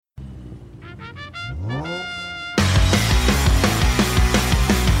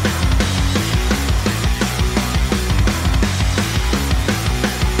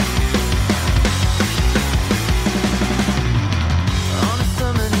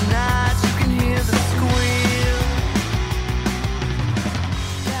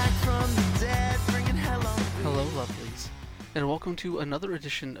welcome to another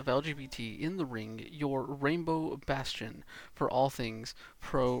edition of LGBT in the Ring, your rainbow bastion for all things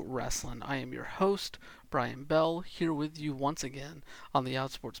pro wrestling. I am your host, Brian Bell, here with you once again on the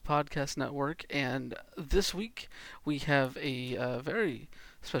Outsports Podcast Network, and this week we have a very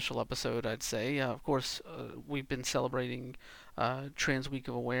special episode, I'd say. Of course, we've been celebrating Trans Week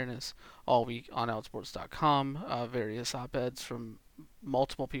of Awareness all week on Outsports.com, various op-eds from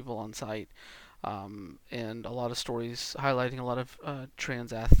multiple people on site, and a lot of stories highlighting a lot of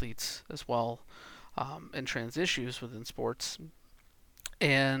trans athletes as well, and trans issues within sports.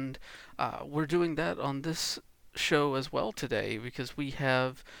 And we're doing that on this show as well today because we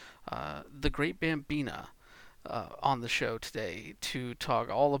have the great Bambina on the show today to talk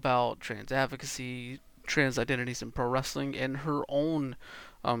all about trans advocacy, trans identities in pro wrestling, and her own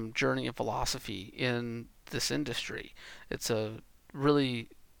journey and philosophy in this industry. It's a really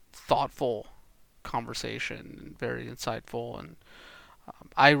thoughtful conversation, very insightful, and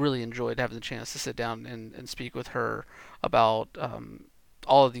I really enjoyed having the chance to sit down and speak with her about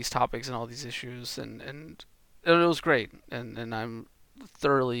all of these topics and all these issues, and it was great, and I'm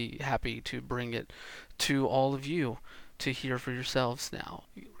thoroughly happy to bring it to all of you to hear for yourselves now.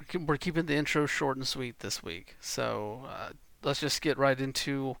 We're keeping the intro short and sweet this week, so let's just get right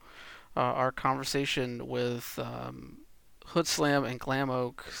into our conversation with Hood Slam and Glam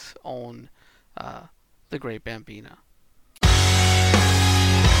Oak's own the great Bambina.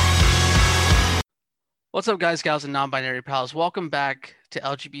 What's up, guys, gals, and non-binary pals? Welcome back to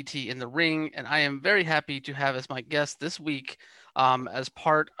LGBT in the Ring, and I am very happy to have as my guest this week, as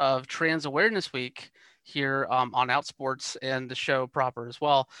part of Trans Awareness Week here on Outsports and the show proper as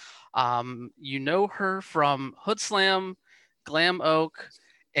well. You know her from Hood Slam, Glam Oak,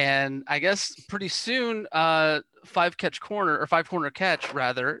 and I guess pretty soon Five Corner Catch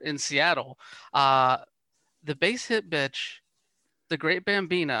rather in Seattle. The base hit bitch, the great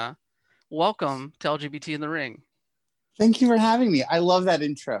Bambina. Welcome to LGBT in the Ring. Thank you for having me. I love that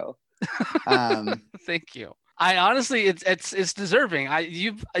intro. Thank you. I honestly, it's deserving.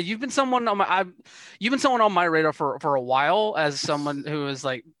 You've been someone on my radar for a while as someone who has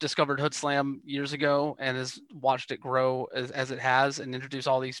like discovered Hood Slam years ago and has watched it grow as it has and introduced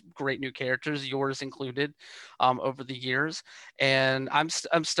all these great new characters, yours included, over the years. And I'm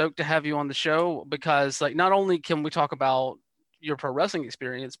stoked to have you on the show because like not only can we talk about your pro wrestling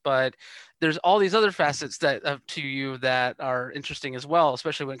experience, but there's all these other facets that to you that are interesting as well,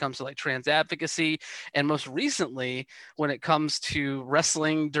 especially when it comes to like trans advocacy, and most recently when it comes to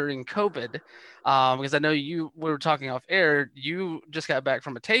wrestling during COVID, because I know we were talking off air, you just got back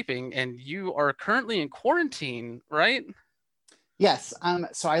from a taping and you are currently in quarantine, right? Yes.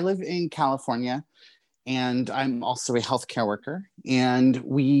 So I live in California and I'm also a healthcare worker, and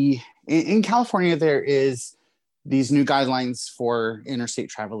in California there is these new guidelines for interstate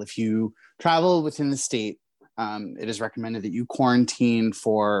travel. If you travel within the state, it is recommended that you quarantine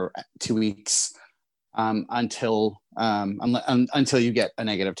for 2 weeks until you get a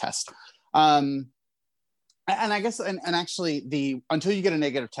negative test. And I guess, and actually until you get a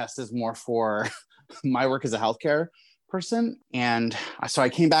negative test is more for my work as a healthcare person. And so I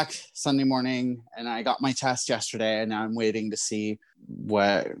came back Sunday morning and I got my test yesterday, and now I'm waiting to see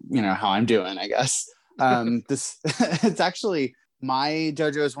how I'm doing, I guess. It's actually, my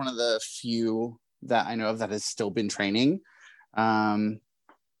dojo is one of the few that I know of that has still been training, and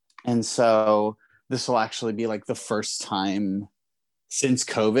so this will actually be like the first time since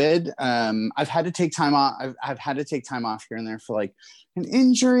COVID. I've had to take time off. I've had to take time off here and there for like an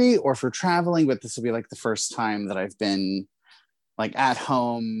injury or for traveling, but this will be like the first time that I've been like at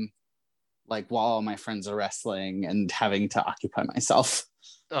home, like while all my friends are wrestling and having to occupy myself.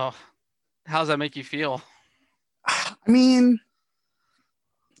 Oh, how does that make you feel? I mean,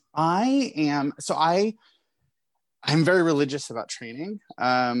 I'm very religious about training.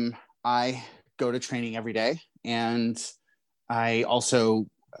 I go to training every day, and I also,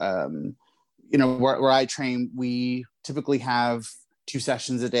 where I train, we typically have 2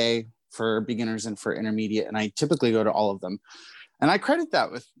 sessions a day for beginners and for intermediate, and I typically go to all of them. And I credit that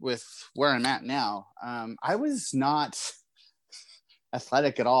with where I'm at now. I was not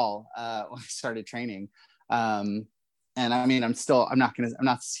athletic at all when I started training, and I mean, I'm not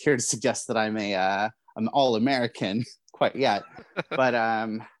here to suggest that I'm all-American quite yet, but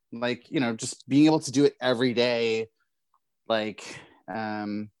just being able to do it every day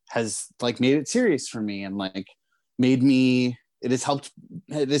has like made it serious for me, and like it has helped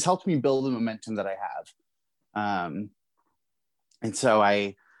me build the momentum that I have, and so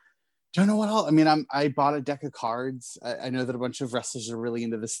I don't know what else. I mean, I bought a deck of cards. I know that a bunch of wrestlers are really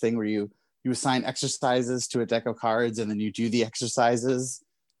into this thing where you you assign exercises to a deck of cards and then you do the exercises.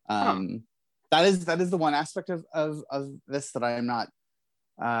 Huh. That is the one aspect of this that I am not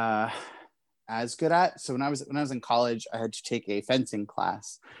as good at. So when I was in college, I had to take a fencing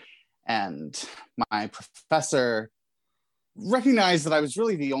class, and my professor recognized that I was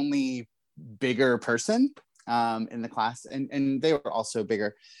really the only bigger person in the class, and they were also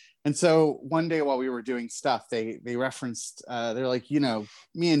bigger. And so one day while we were doing stuff, they referenced, they're like,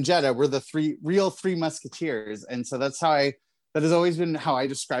 me and Jetta, we're the three musketeers. And so that has always been how I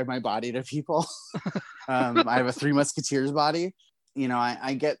describe my body to people. I have a three musketeers body.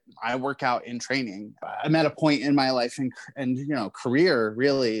 I work out in training. I'm at a point in my life and career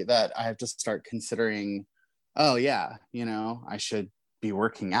really that I have to start considering, oh yeah, I should be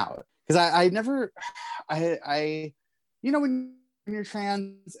working out. Because I never, when you're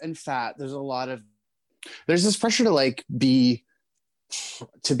trans and fat, there's this pressure to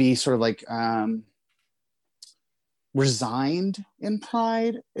be sort of resigned in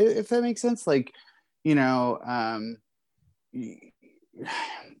pride, if that makes sense.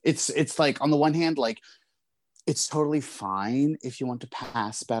 It's like, on the one hand, it's totally fine if you want to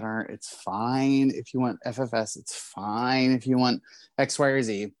pass better. It's fine if you want FFS. It's fine if you want X, Y, or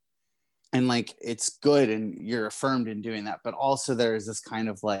Z. And it's good and you're affirmed in doing that. But also there's this kind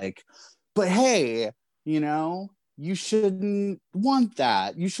of but hey, you shouldn't want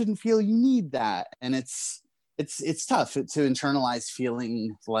that. You shouldn't feel you need that. And it's tough to internalize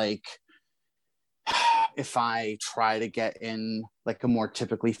feeling like, if I try to get in a more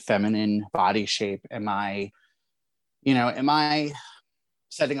typically feminine body shape, am I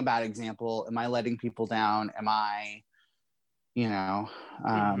setting a bad example? Am I letting people down? Am I am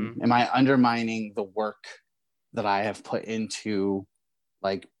I undermining the work that I have put into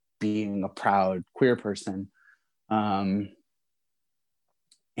being a proud queer person?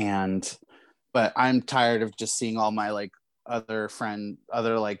 But I'm tired of just seeing all my other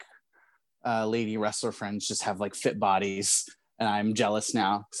lady wrestler friends just have fit bodies, and I'm jealous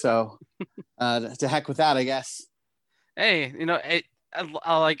now. So to heck with that, I guess. Hey,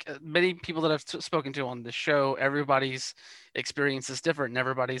 I like many people that I've spoken to on the show, everybody's experience is different and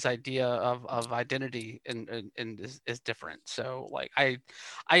everybody's idea of identity and is different. So I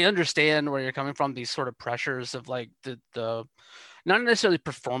understand where you're coming from, these sort of pressures of the not necessarily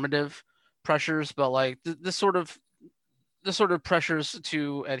performative pressures, but the sort of pressures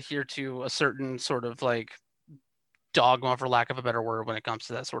to adhere to a certain sort of dogma, for lack of a better word, when it comes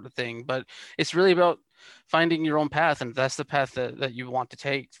to that sort of thing. But it's really about finding your own path, and if that's the path that you want to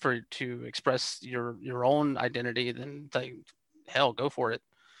take to express your own identity, then hell, go for it.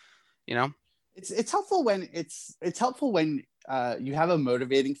 It's helpful when you have a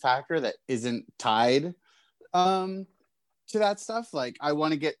motivating factor that isn't tied to that stuff. I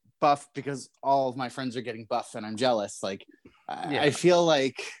want to get buff because all of my friends are getting buff and I'm jealous. I feel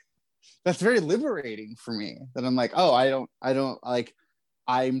that's very liberating for me, that I'm I don't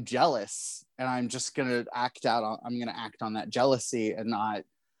I'm jealous and I'm just gonna act on that jealousy and not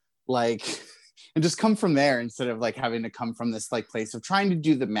and just come from there, instead of having to come from this place of trying to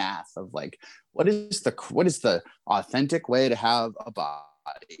do the math of what is the authentic way to have a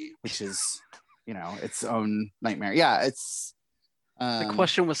body, which is its own nightmare. It's the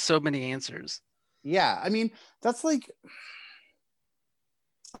question with so many answers. I mean, that's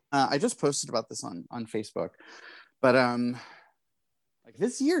I just posted about this on Facebook, but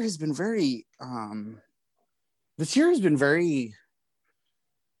this year has been very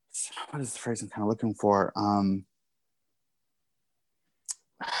what is the phrase I'm kind of looking for?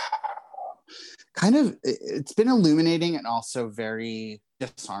 It's been illuminating and also very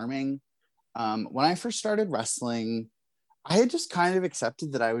disarming. When I first started wrestling, I had just kind of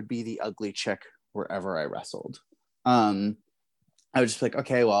accepted that I would be the ugly chick wherever I wrestled. I was just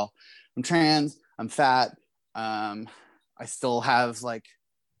okay, well, I'm trans, I'm fat, I still have a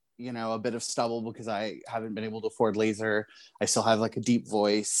bit of stubble because I haven't been able to afford laser. I still have a deep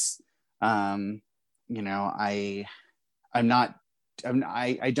voice. I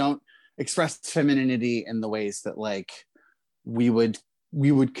don't express femininity in the ways that we would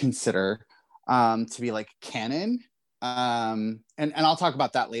consider to be canon. And I'll talk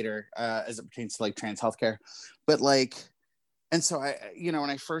about that later as it pertains to trans healthcare. But and so when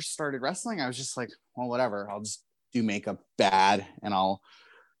I first started wrestling, I was just well, whatever, I'll just do makeup bad and I'll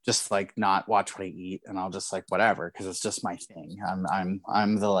just not watch what I eat, and I'll just whatever, because it's just my thing.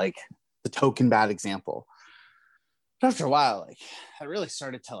 I'm the token bad example. But after a while, that really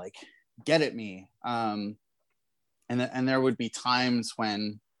started to get at me. And there would be times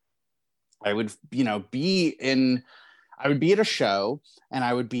when I would be in I would be at a show and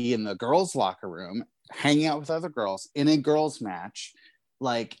I would be in the girls' locker room, hanging out with other girls in a girls' match,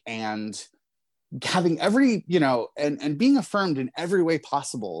 like, and having every, and being affirmed in every way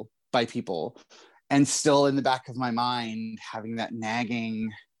possible by people, and still in the back of my mind having that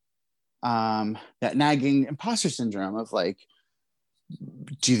nagging imposter syndrome of like,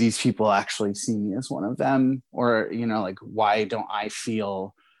 do these people actually see me as one of them? Or, like, why don't I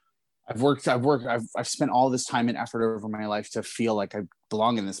feel I've spent all this time and effort over my life to feel like I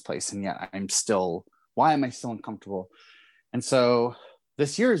belong in this place, and yet why am I still uncomfortable? And so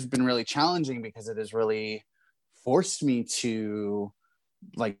this year has been really challenging because it has really forced me to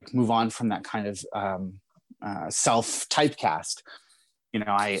like move on from that kind of self typecast.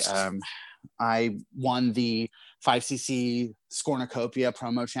 I won the 5cc Scornucopia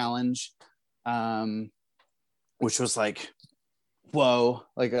promo challenge, which was like, whoa,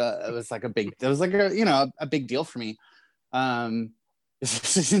 like it was like a big deal for me,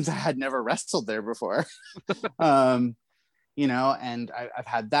 since I had never wrestled there before. And I've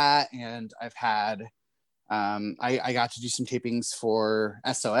had that, and I've had I got to do some tapings for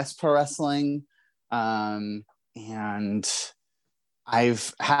SOS Pro Wrestling, and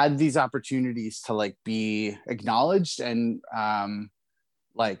I've had these opportunities to like be acknowledged and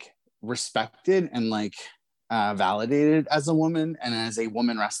like respected and like validated as a woman and as a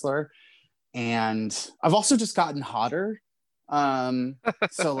woman wrestler. And I've also just gotten hotter.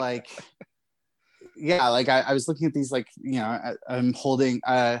 So like, yeah, like I was looking at these, like, I'm holding,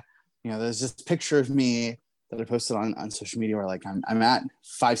 there's this picture of me that I posted on social media where like I'm at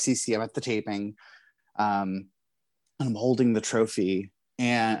 5cc, I'm at the taping, and I'm holding the trophy,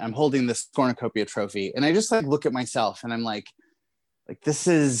 and I'm holding this Cornucopia trophy, and I just like look at myself and I'm like this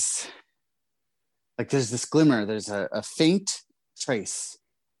is like, there's this glimmer, there's a faint trace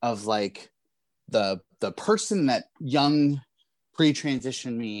of like the person that young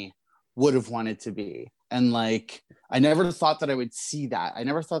pre-transition me would have wanted to be. And like, I never thought that I would see that. I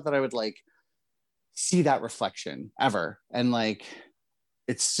never thought that I would like see that reflection ever. And like,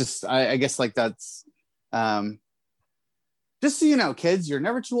 it's just, I guess like that's, just so you know, kids, you're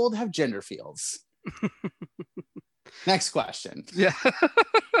never too old to have gender feels. Next question. Yeah.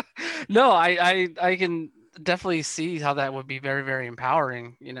 No, I can definitely see how that would be very, very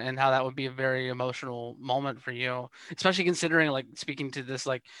empowering, and how that would be a very emotional moment for you, especially considering, like, speaking to this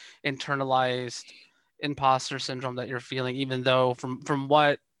like internalized imposter syndrome that you're feeling, even though from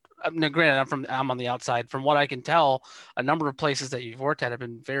what, now granted, I'm on the outside, from what I can tell, a number of places that you've worked at have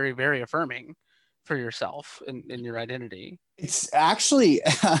been very, very affirming for yourself and your identity. It's actually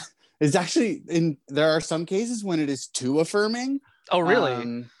there are some cases when it is too affirming. Oh,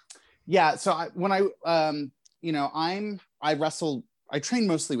 really? Yeah. So I train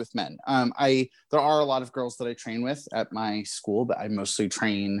mostly with men. There are a lot of girls that I train with at my school, but I mostly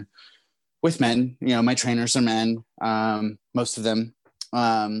train with men. My trainers are men, most of them.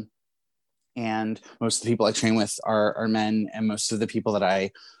 And most of the people I train with are men, and most of the people that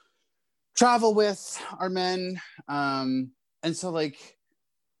I travel with are men. And so like,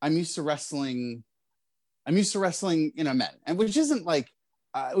 I'm used to wrestling, men, and which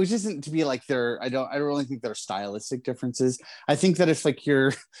isn't to be like I don't really think there are stylistic differences. I think that if like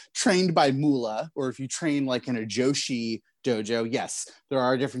you're trained by Moolah, or if you train like in a Joshi dojo, yes, there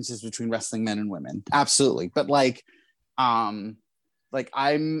are differences between wrestling men and women, absolutely. But like I'm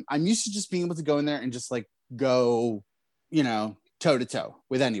used to just being able to go in there and just like go, toe to toe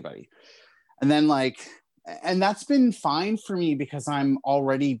with anybody. And then and that's been fine for me because I'm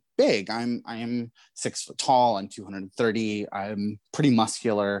already big. I am 6 foot tall. I'm 230. I'm pretty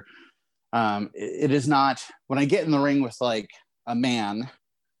muscular. It is not, when I get in the ring with like a man,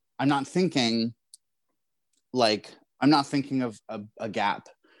 I'm not thinking of a gap.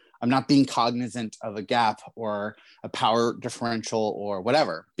 I'm not being cognizant of a gap or a power differential or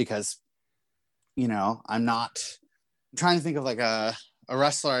whatever, because, I'm trying to think of like a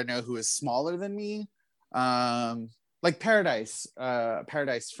wrestler I know who is smaller than me. Like Paradise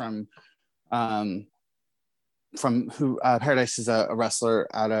from who Paradise is a wrestler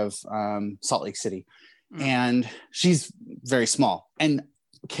out of Salt Lake City, and she's very small and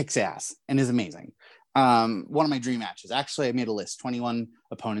kicks ass and is amazing. One of my dream matches, actually, I made a list, 21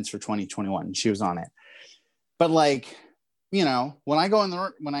 opponents for 2021. She was on it. But like, when I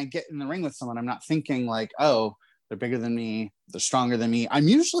get in the ring with someone, I'm not thinking like, oh, they're bigger than me, they're stronger than me. I'm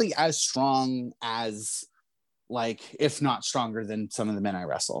usually as strong as, like, if not stronger than some of the men I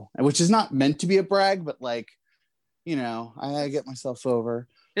wrestle, which is not meant to be a brag, but like, I get myself over.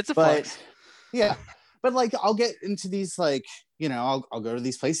 It's a flex. Yeah. But like, I'll get into these, like, I'll go to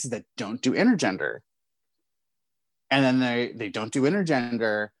these places that don't do intergender. and then they don't do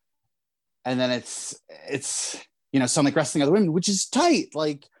intergender, and then it's some like wrestling other women, which is tight.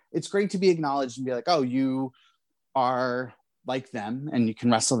 Like it's great to be acknowledged and be like, oh, you are like them and you can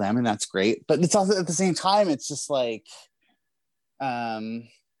wrestle them, and that's great. But it's also at the same time, it's just like,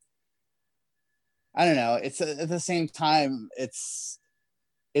 I don't know. It's at the same time,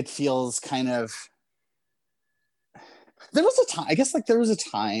 it feels kind of. There was a time. I guess like there was a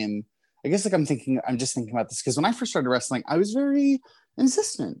time. I guess like I'm just thinking about this because when I first started wrestling, I was very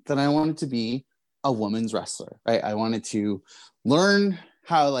insistent that I wanted to be a woman's wrestler. Right? I wanted to learn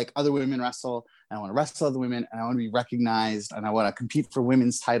how like other women wrestle, and I want to wrestle other women, and I want to be recognized, and I want to compete for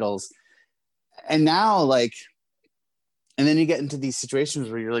women's titles. And now like. And then you get into these situations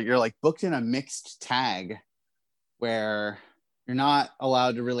where you're like booked in a mixed tag where you're not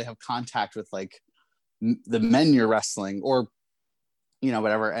allowed to really have contact with like the men you're wrestling or,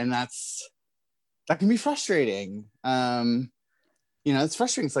 whatever. And that can be frustrating. It's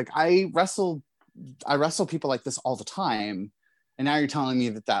frustrating. It's like I wrestle people like this all the time. And now you're telling me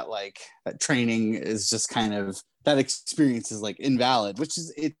that like that training is just kind of, that experience is like invalid, which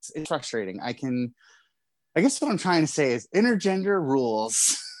is, it's frustrating. I guess what I'm trying to say is intergender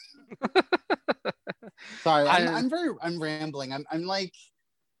rules. Sorry, I'm rambling. I'm like,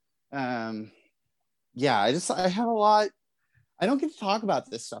 yeah, I have a lot. I don't get to talk about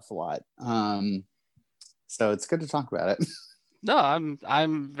this stuff a lot. So it's good to talk about it. No,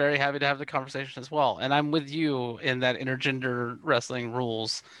 I'm very happy to have the conversation as well, and I'm with you in that intergender wrestling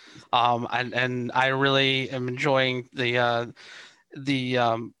rules, and I really am enjoying the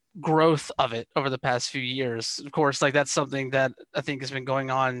growth of it over the past few years. Of course, like that's something that I think has been going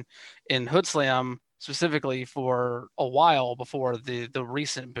on in Hood Slam specifically for a while before the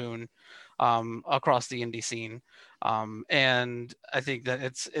recent boon across the indie scene. And I think that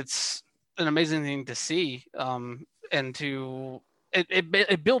it's an amazing thing to see, and to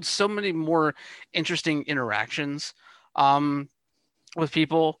it builds so many more interesting interactions with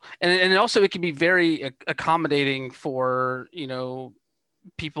people, and also it can be very accommodating for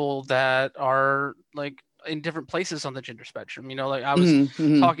people that are like in different places on the gender spectrum. Like I was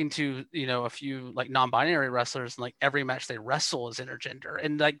talking to a few like non-binary wrestlers, and like every match they wrestle is intergender,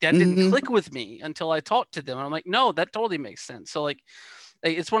 and like that didn't click with me until I talked to them, and I'm like, no, that totally makes sense. So like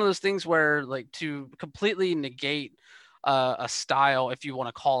it's one of those things where like to completely negate a style, if you want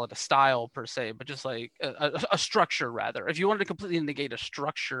to call it a style per se, but just like a structure rather. If you wanted to completely negate a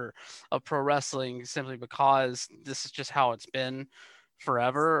structure of pro wrestling simply because this is just how it's been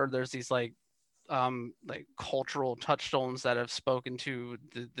forever, or there's these like cultural touchstones that have spoken to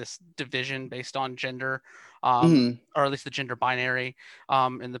this division based on gender, or at least the gender binary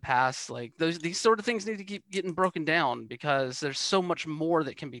in the past. Like these sort of things need to keep getting broken down, because there's so much more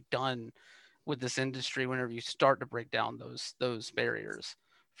that can be done with this industry whenever you start to break down those barriers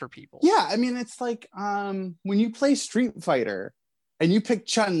for people. Yeah, I mean, it's like when you play Street Fighter and you pick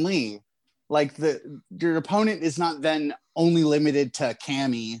Chun-Li, like your opponent is not then only limited to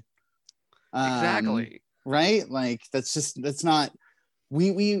Cammy. Exactly. Right? Like that's not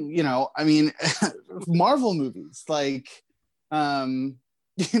we I mean Marvel movies like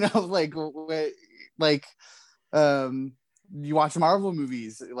like you watch Marvel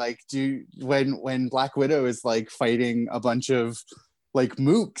movies, like when Black Widow is like fighting a bunch of like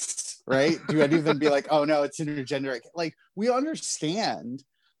mooks, right? Do any of them be like, oh no, it's intergender? Like we understand,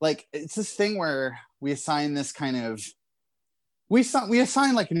 like it's this thing where we assign this kind of we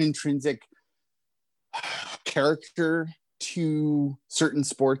assign like an intrinsic character to certain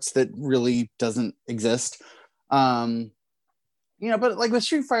sports that really doesn't exist. But like with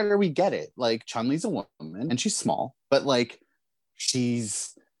Street Fighter, we get it. Like Chun-Li's a woman and she's small, but like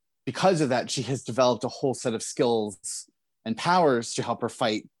because of that, she has developed a whole set of skills and powers to help her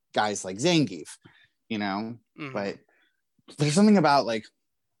fight guys like Zangief, But there's something about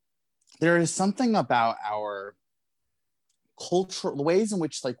there is something about our culture, the ways in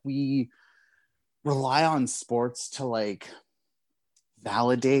which like we rely on sports to like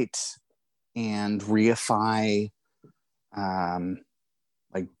validate and reify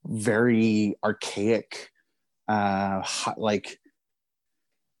like very archaic like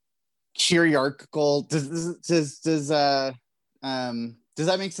hierarchical does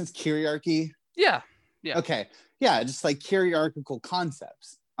that make sense? Kyriarchy? Yeah. Okay. Yeah, just like hierarchical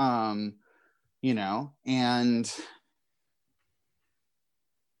concepts. And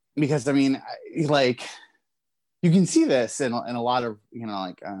because I mean, like you can see this in a lot of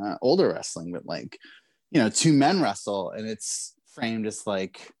older wrestling, but like two men wrestle and it's framed as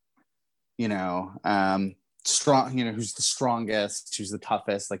like strong, who's the strongest, who's the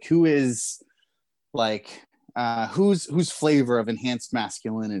toughest, like who is like whose flavor of enhanced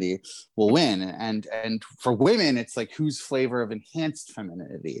masculinity will win, and for women it's like whose flavor of enhanced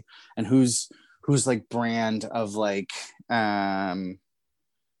femininity, and whose like brand of like in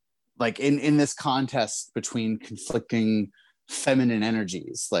this contest between conflicting feminine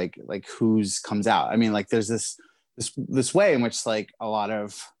energies, like whose comes out. I mean, like there's this way in which like a lot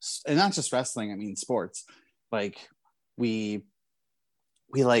of, and not just wrestling, I mean sports, like we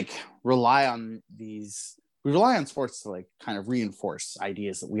like rely on sports to like kind of reinforce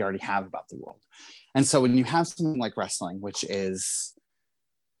ideas that we already have about the world. And so when you have something like wrestling, which is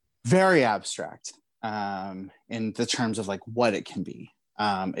very abstract in the terms of like what it can be,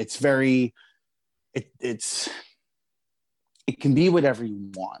 it's very it can be whatever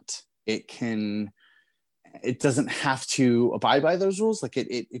you want. It doesn't have to abide by those rules. Like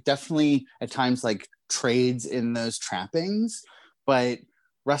it definitely at times like trades in those trappings, but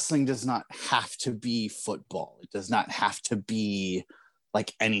wrestling does not have to be football. It does not have to be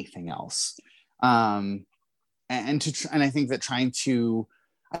like anything else. And I think that I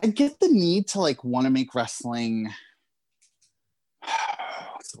get the need to like want to make wrestling,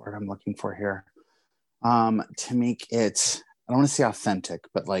 what's the word I'm looking for here? To make it, I don't want to say authentic,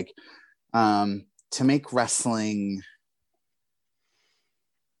 but like, to make wrestling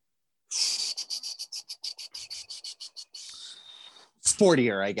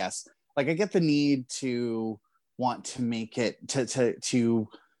sportier, I guess. Like I get the need to want to make it to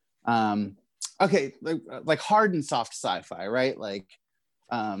okay, like hard and soft sci-fi, right? Like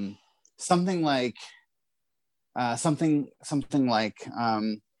something like Kaiju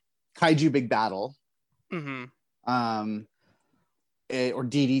Big Battle, Mm-hmm. Or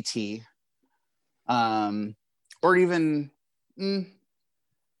DDT, or even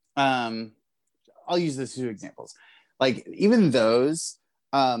I'll use those two examples. Like even those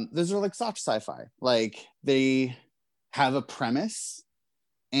are like soft sci-fi. Like they have a premise,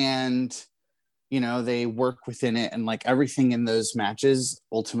 and they work within it, and like everything in those matches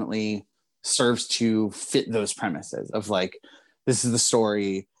ultimately serves to fit those premises of like, this is the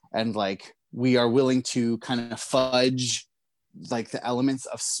story, and like we are willing to kind of fudge like the elements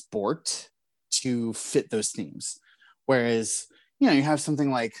of sport to fit those themes. Whereas you have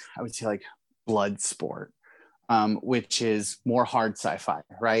something like, I would say like Bloodsport, which is more hard sci-fi,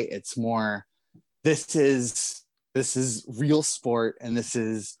 right? It's more, this is real sport, and this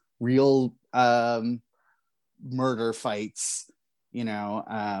is real murder fights.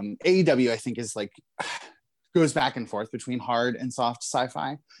 AEW I think is like goes back and forth between hard and soft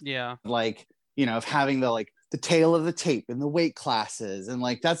sci-fi. Yeah. Like of having the tail of the tape and the weight classes, and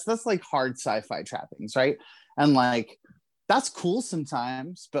like that's like hard sci-fi trappings, right? And like that's cool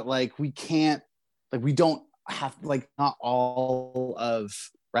sometimes, but like we don't have, like, not all of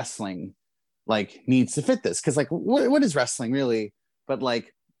wrestling like needs to fit this, because like what is wrestling really but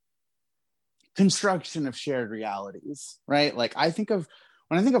like construction of shared realities, right? Like when I think of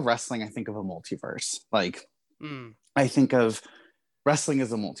wrestling, I think of a multiverse. Like I think of wrestling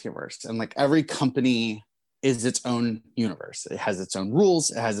as a multiverse, and like every company is its own universe. It has its own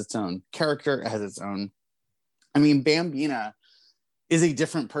rules, it has its own character, it has its own, I mean, Bambina is a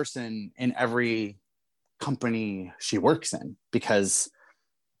different person in every company she works in, because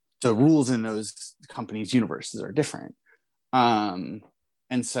the rules in those companies' universes are different. And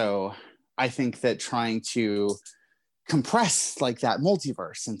so I think that trying to compress like that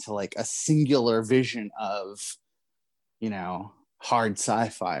multiverse into like a singular vision of, hard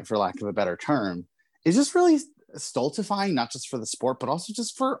sci-fi, for lack of a better term, is just really stultifying, not just for the sport, but also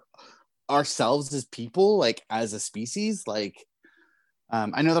just for ourselves as people, like as a species. Like,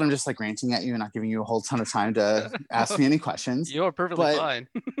 I know that I'm just like ranting at you and not giving you a whole ton of time to ask me any questions. You're perfectly fine.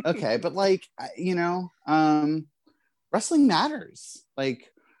 Okay, but like, wrestling matters.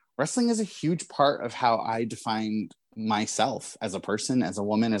 Like, wrestling is a huge part of how I define myself as a person, as a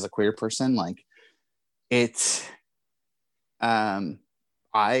woman, as a queer person. Like, it's, I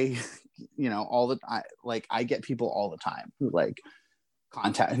get people all the time who like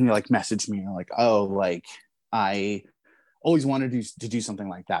contact me, like message me, or like, oh, like I always wanted to do something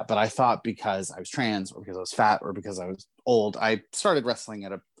like that, but I thought because I was trans, or because I was fat, or because I was old, I started wrestling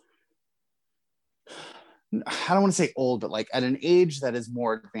at I don't want to say old, but like at an age that is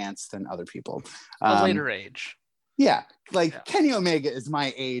more advanced than other people. A later age. Yeah. Like, yeah. Kenny Omega is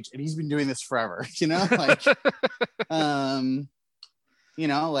my age, and he's been doing this forever, like,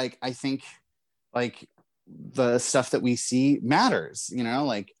 like I think like the stuff that we see matters,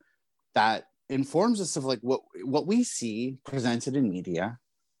 like that informs us of like what we see presented in media,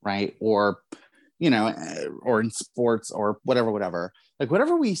 right? Or, or in sports, or whatever, like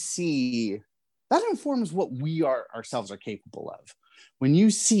whatever we see that informs what we are ourselves are capable of. When you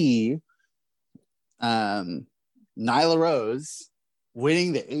see Nyla Rose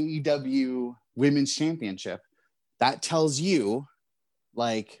winning the AEW Women's Championship, that tells you,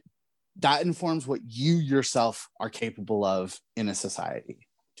 like, that informs what you yourself are capable of in a society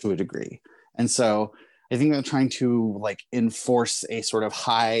to a degree. And so I think they're trying to like enforce a sort of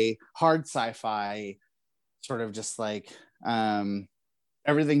hard sci-fi sort of just like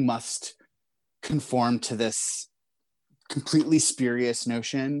everything must conform to this completely spurious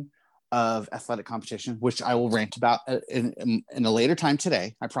notion of athletic competition, which I will rant about in a later time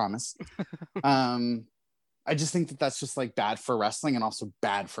today, I promise. I just think that that's just like bad for wrestling and also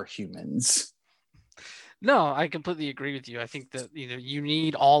bad for humans. No, I completely agree with you. I think that you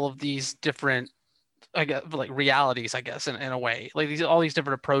need all of these different, I guess, like realities, I guess, in a way, like all these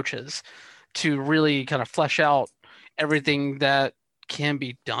different approaches to really kind of flesh out everything that can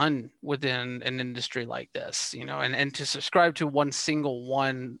be done within an industry like this, and to subscribe to one single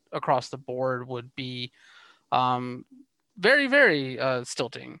one across the board would be very, very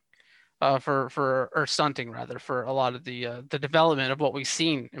stilting. Or stunting rather for a lot of the development of what we've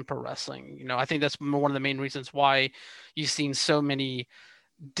seen in pro wrestling. I think that's one of the main reasons why you've seen so many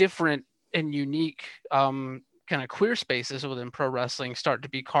different and unique kind of queer spaces within pro wrestling start to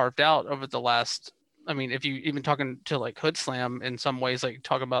be carved out over the last. I mean, if you even talking to like Hood Slam in some ways, like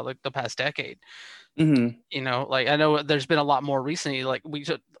talk about like the past decade. Like I know there's been a lot more recently. Like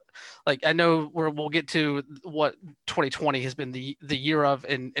I know we'll get to what 2020 has been the year of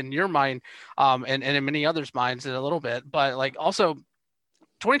in your mind, and in many others' minds in a little bit, but like also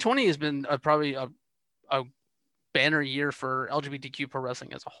 2020 has been probably a banner year for LGBTQ pro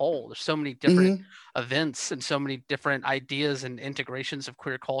wrestling as a whole. There's so many different events and so many different ideas and integrations of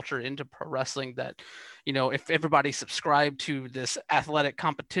queer culture into pro wrestling that, if everybody subscribed to this athletic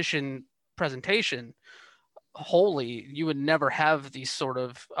competition presentation wholly, you would never have these sort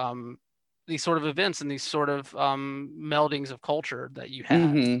of events and these sort of meldings of culture that you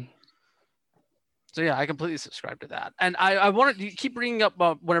have. So yeah, I completely subscribe to that. And I wanted to keep bringing up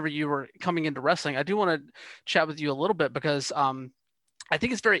whenever you were coming into wrestling. I do want to chat with you a little bit because I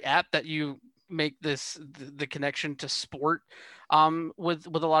think it's very apt that you make the connection to sport with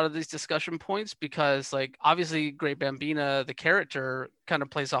a lot of these discussion points, because like obviously Great Bambina, the character, kind of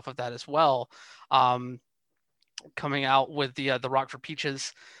plays off of that as well. Coming out with the Rock for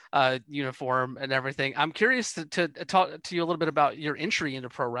Peaches uniform and everything. I'm curious to talk to you a little bit about your entry into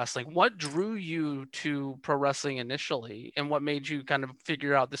pro wrestling. What drew you to pro wrestling initially, and what made you kind of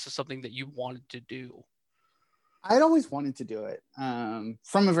figure out this is something that you wanted to do? I'd always wanted to do it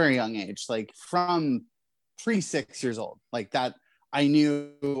from a very young age, like from 6 years old. Like that, I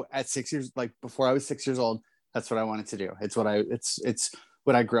knew at 6 years, like before I was 6 years old, that's what I wanted to do. It's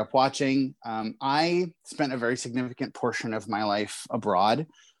what I grew up watching. I spent a very significant portion of my life abroad.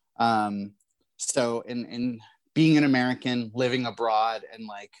 So in being an American, living abroad, and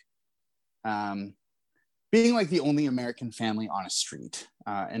like being like the only American family on a street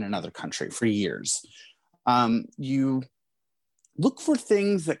in another country for years, you look for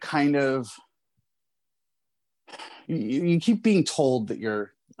things that kind of, you keep being told that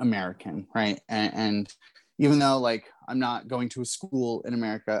you're American, right? And even though like I'm not going to a school in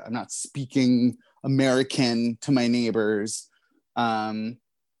America, I'm not speaking American to my neighbors. You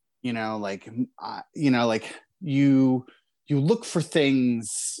look for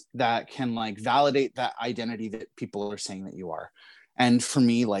things that can like validate that identity that people are saying that you are. And for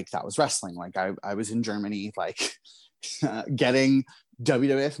me, like that was wrestling. Like I was in Germany, like getting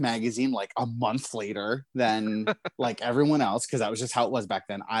WWF magazine like a month later than like everyone else, because that was just how it was back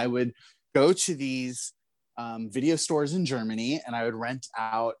then. I would go to these video stores in Germany, and I would rent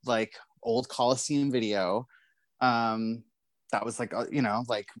out like old Coliseum video. That was like,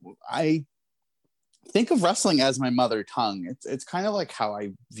 like I think of wrestling as my mother tongue. It's kind of like how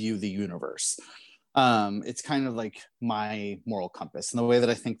I view the universe. It's kind of like my moral compass, and the way that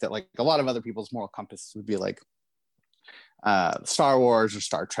I think that like a lot of other people's moral compass would be like Star Wars or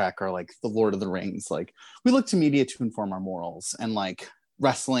Star Trek or like the Lord of the Rings. Like we look to media to inform our morals, and like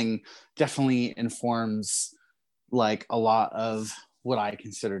wrestling definitely informs like a lot of what I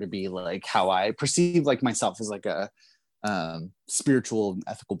consider to be like how I perceive like myself as like a spiritual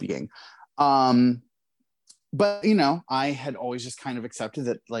ethical being. But I had always just kind of accepted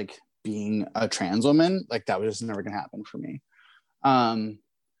that like being a trans woman, like that was just never gonna happen for me. And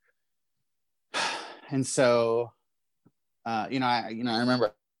so I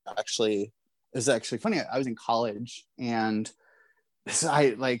remember actually, it was actually funny. I was in college, and this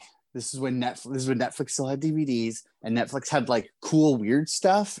is when Netflix still had DVDs, and Netflix had like cool weird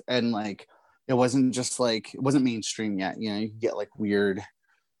stuff, and like it wasn't just like, it wasn't mainstream yet. You know, you could get like weird,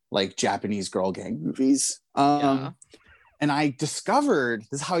 like Japanese girl gang movies. Yeah. And I discovered,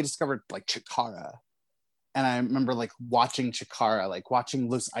 this is how I discovered like Chikara. And I remember like watching Chikara, like watching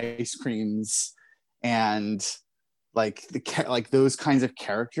Los Ice Creams and like like those kinds of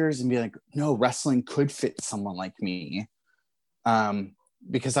characters, and be like, no, wrestling could fit someone like me.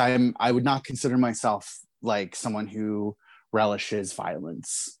 Because I would not consider myself like someone who relishes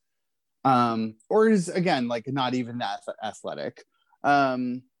violence. Or is, again, like not even that athletic.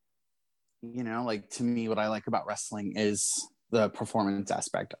 You know, like to me, what I like about wrestling is the performance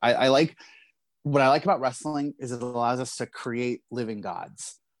aspect. I like, what I like about wrestling is it allows us to create living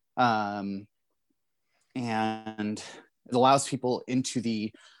gods. And it allows people into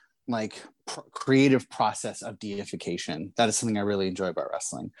the like creative process of deification. That is something I really enjoy about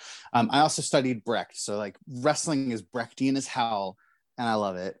wrestling. I also studied Brecht, so like wrestling is Brechtian as hell, and I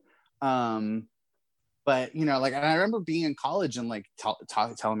love it. But you know, like, and I remember being in college and like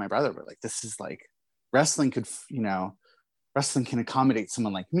telling my brother, but like, this is like, wrestling could, you know, wrestling can accommodate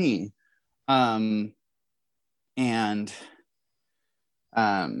someone like me. And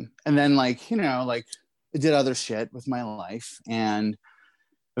then like, you know, like I did other shit with my life, and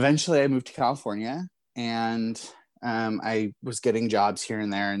eventually I moved to California, and I was getting jobs here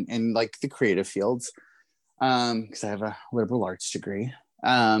and there in like the creative fields, because I have a liberal arts degree.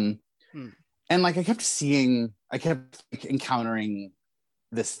 And like I kept like, encountering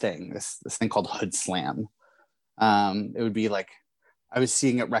this thing called Hood Slam. It would be like, I was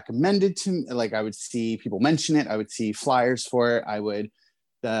seeing it recommended to me, like I would see people mention it, I would see flyers for it.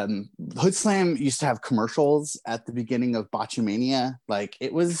 Hood Slam used to have commercials at the beginning of Botchamania. Like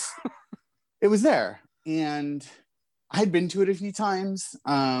it was there, and I had been to it a few times.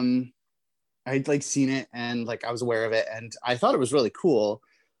 I'd like seen it, and like I was aware of it, and I thought it was really cool.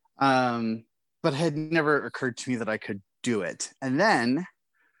 But it had never occurred to me that I could do it. And then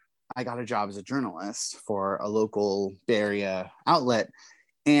I got a job as a journalist for a local Bay Area outlet,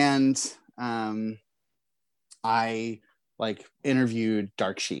 and I like interviewed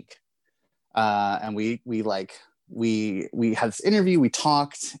Dark Sheik, and we had this interview. We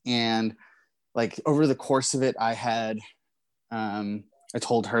talked, and like over the course of it, I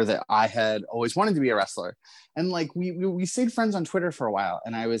told her that I had always wanted to be a wrestler, and like we stayed friends on Twitter for a while,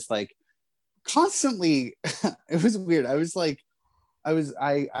 and I was like constantly it was weird. I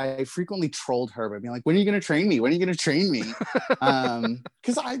frequently trolled her by being like, when are you going to train me? When are you going to train me?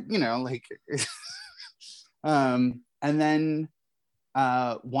 Because I, you know, like, and then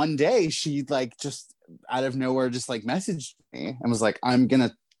one day she like just out of nowhere just like messaged me and was like, I'm going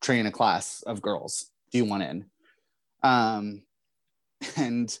to train a class of girls. Do you want in?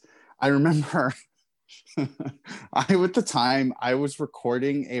 And I remember at the time I was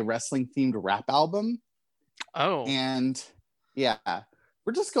recording a wrestling themed rap album. Oh. And yeah,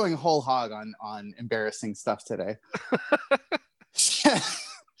 we're just going whole hog on embarrassing stuff today.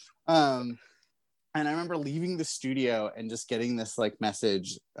 And I remember leaving the studio and just getting this like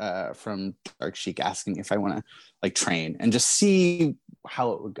message from Dark Sheik asking if I want to like train and just see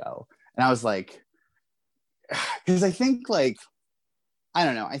how it would go. And I was like, because I think like, I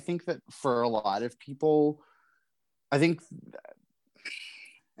don't know, I think that for a lot of people, I think,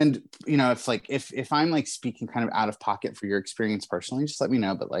 and you know, if I'm like speaking kind of out of pocket for your experience personally, just let me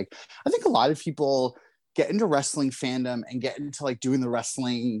know. But like, I think a lot of people get into wrestling fandom and get into like doing the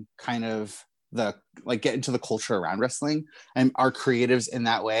wrestling kind of get into the culture around wrestling and are creatives in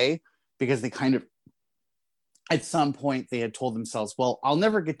that way, because they kind of, at some point they had told themselves, well, I'll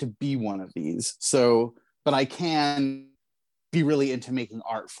never get to be one of these. So, but I can be really into making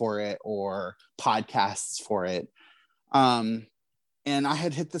art for it or podcasts for it. And I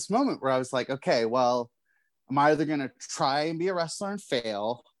had hit this moment where I was like, okay, well, I'm either going to try and be a wrestler and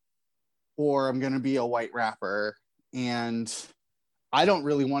fail, or I'm going to be a white rapper. And I don't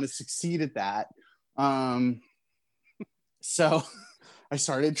really want to succeed at that. So I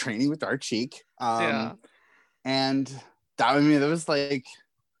started training with Dark Sheik. Yeah. And that, I mean, that was like,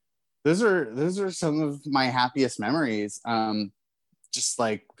 those are some of my happiest memories. Just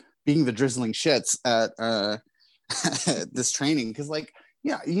like being the drizzling shits at this training, because like,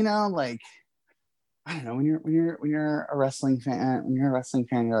 yeah, you know, like, I don't know, when you're a wrestling fan, you're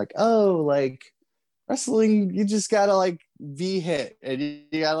like, oh, like wrestling, you just gotta like be hit and you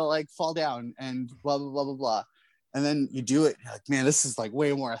gotta like fall down and blah blah blah blah blah, and then you do it, you're like, man, this is like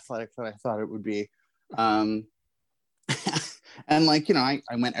way more athletic than I thought it would be. And like, you know, I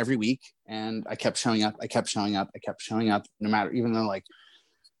went every week and I kept showing up, no matter, even though like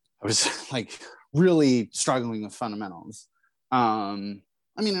I was like really struggling with fundamentals. And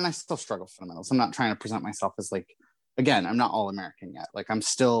I mean, and I still struggle with fundamentals. I'm not trying to present myself as like, again, I'm not all American yet. Like I'm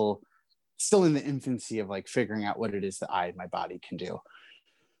still in the infancy of like figuring out what it is that my body can do.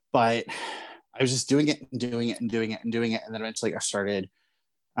 But I was just doing it and doing it and doing it and doing it. And then eventually I started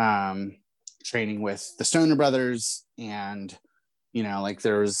training with the Stoner Brothers. And, like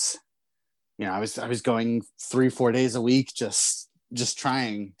there was, I was going 3-4 days a week, just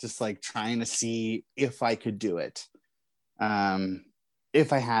trying to see if I could do it.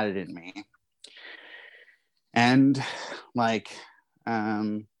 If I had it in me. And like,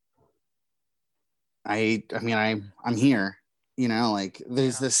 I'm here, like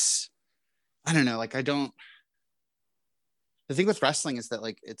there's this, I don't know, like the thing with wrestling is that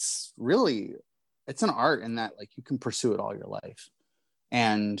like, it's an art in that like you can pursue it all your life.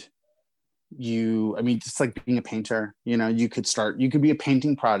 And just like being a painter, you could be a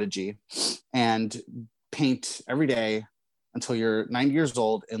painting prodigy and paint every day until you're 90 years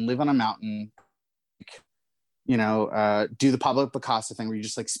old and live on a mountain, do the Pablo Picasso thing where you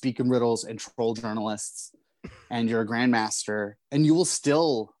just like speak in riddles and troll journalists and you're a grandmaster, and you will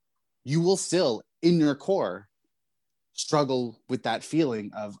still in your core struggle with that feeling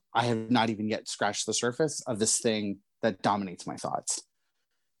of I have not even yet scratched the surface of this thing that dominates my thoughts.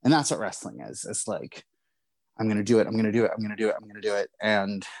 And that's what wrestling is. It's like, I'm going to do it. I'm going to do it. I'm going to do it. I'm going to do it.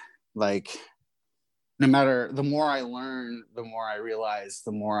 And like, no matter, the more I learn, the more I realize,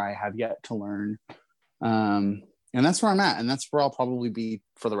 the more I have yet to learn. And that's where I'm at. And that's where I'll probably be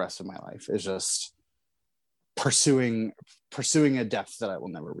for the rest of my life, is just pursuing a depth that I will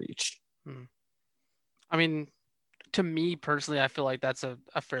never reach. I mean, to me personally, I feel like that's a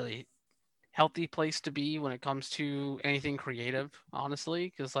fairly healthy place to be when it comes to anything creative, honestly,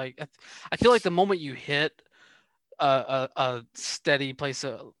 because like I feel like the moment you hit a steady place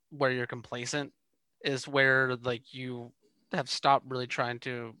where you're complacent is where like you have stopped really trying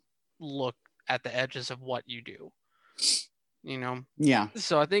to look at the edges of what you do, Yeah.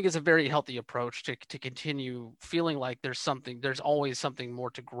 So I think it's a very healthy approach to continue feeling like there's always something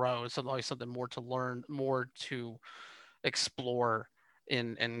more to grow, always something more to learn, more to explore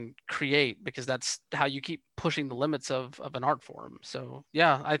and create, because that's how you keep pushing the limits of an art form. So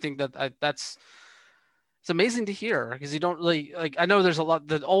yeah, I think that's it's amazing to hear, because you don't really like, I know there's a lot,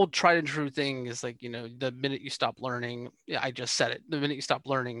 the old tried and true thing is like, the minute you stop learning, yeah, I just said it, the minute you stop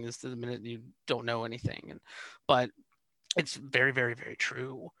learning is the minute you don't know anything. But it's very, very, very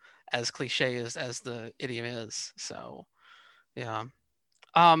true, as cliche as the idiom is. So yeah.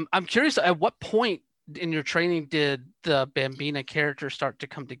 I'm curious, at what point in your training did the Bambina character start to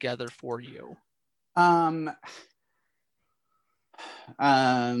come together for you?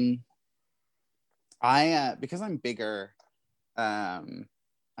 I because I'm bigger, I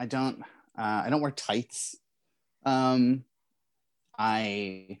don't wear tights. I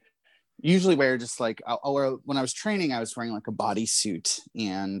usually wear just like, I'll wear, when I was training, I was wearing like a bodysuit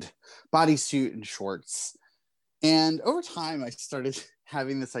and shorts. And over time, I started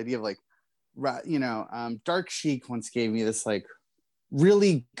having this idea of like, Dark Sheik once gave me this like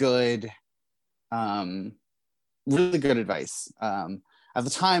really good advice. At the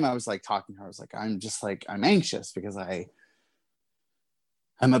time, I was like talking to her, I was like, I'm anxious because I'm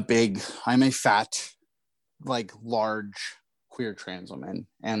a fat, like large queer trans woman,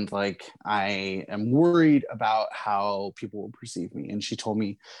 and like I am worried about how people will perceive me. And she told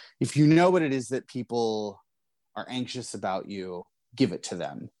me, if you know what it is that people are anxious about you, give it to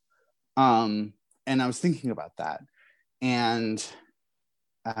them. And I was thinking about that, and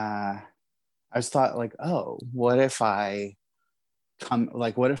I was thought like, oh, what if I were to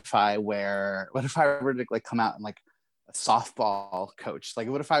like come out and like a softball coach? Like,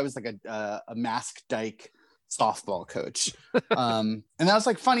 what if I was like a mask dyke softball coach? And that was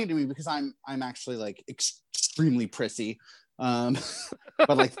like funny to me because I'm actually like extremely prissy. But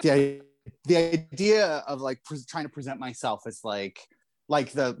like the idea of like trying to present myself as like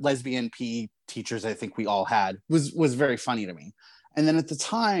the lesbian PE teachers I think we all had was very funny to me. And then at the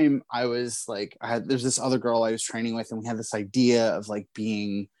time, I was like, there's this other girl I was training with, and we had this idea of like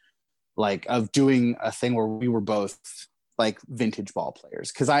being like, of doing a thing where we were both like vintage ball players.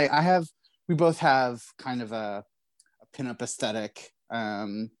 Cause we both have kind of a pinup aesthetic.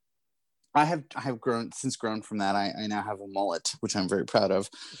 I have grown from that. I now have a mullet, which I'm very proud of.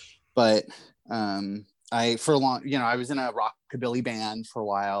 But I was in a rockabilly band for a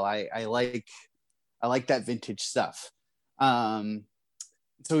while. I like that vintage stuff. So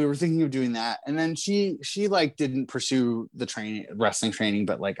we were thinking of doing that, and then she like didn't pursue the wrestling training,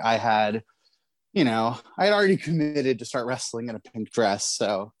 but like I had already committed to start wrestling in a pink dress,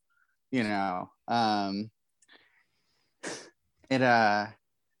 so it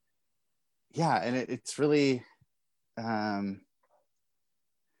yeah, and it's really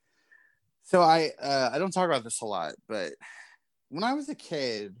so I don't talk about this a lot, but when I was a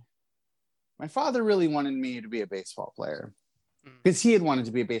kid, my father really wanted me to be a baseball player because he had wanted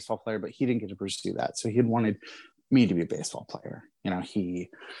to be a baseball player, but he didn't get to pursue that. So he had wanted me to be a baseball player. You know, he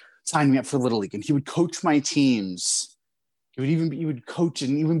signed me up for Little League, and he would coach my teams. He would coach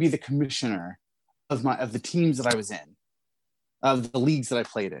and even be the commissioner of the teams that I was in, of the leagues that I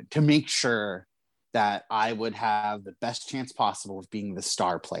played in, to make sure that I would have the best chance possible of being the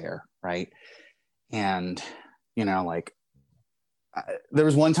star player, right? And you know, like there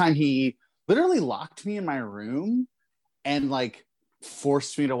was one time he literally locked me in my room and like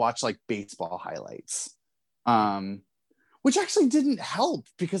forced me to watch like baseball highlights, which actually didn't help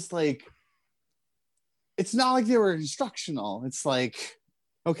because like it's not like they were instructional. It's like,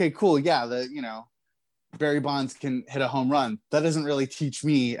 okay, cool, yeah, Barry Bonds can hit a home run. That doesn't really teach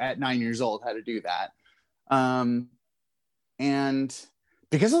me at 9 years old how to do that. And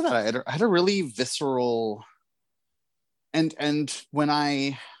because of that, I had a really visceral and when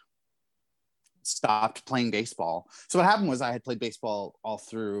I stopped playing baseball. So what happened was I had played baseball all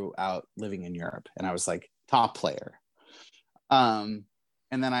throughout living in Europe, and I was like top player. And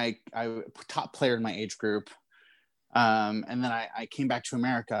then I top player in my age group. And then I came back to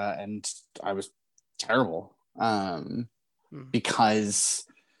America and I was terrible. Because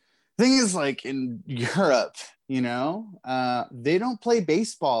the thing is, like in Europe, they don't play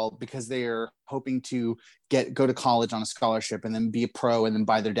baseball because they are hoping to go to college on a scholarship and then be a pro and then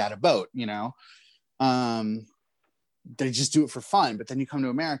buy their dad a boat, they just do it for fun. But then you come to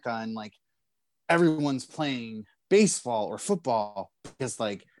America and like everyone's playing baseball or football because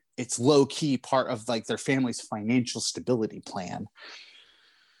like it's low key part of like their family's financial stability plan.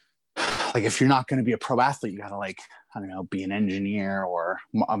 Like if you're not going to be a pro athlete, you got to like, I don't know, be an engineer or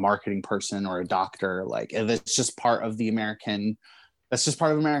a marketing person or a doctor. Like that's just part of American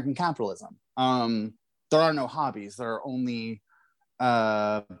capitalism. There are no hobbies. There are only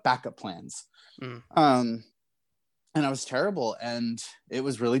backup plans. And I was terrible. And it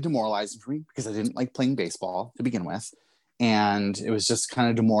was really demoralizing for me because I didn't like playing baseball to begin with. And it was just kind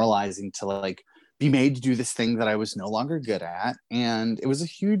of demoralizing to like be made to do this thing that I was no longer good at. And it was a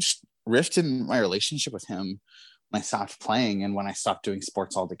huge rift in my relationship with him when I stopped playing and when I stopped doing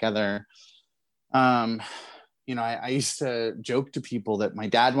sports altogether. I used to joke to people that my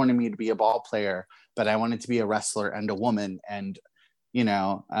dad wanted me to be a ball player, but I wanted to be a wrestler and a woman. And,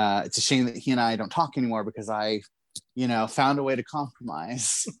 it's a shame that he and I don't talk anymore because I, found a way to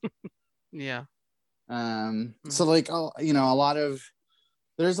compromise. Yeah. So like,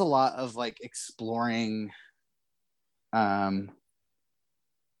 there's a lot of like exploring,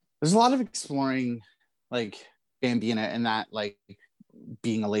 like Bambina and that like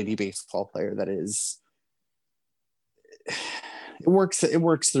being a lady baseball player that is, it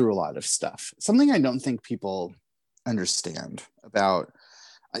works through a lot of stuff. Something I don't think people understand about,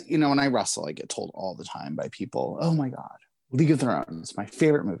 when I wrestle, I get told all the time by people, oh my God, League of Their Own is my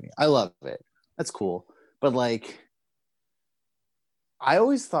favorite movie. I love it. That's cool. But like, I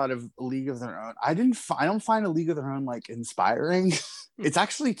always thought of a League of Their Own. I don't find a League of Their Own like inspiring. It's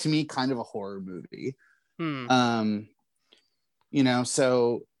actually to me kind of a horror movie.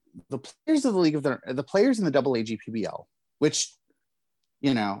 So the players of the players in the AAGPBL, which,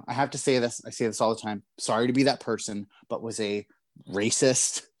 I have to say this, I say this all the time, sorry to be that person, but was a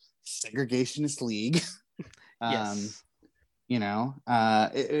racist, segregationist league. Yes.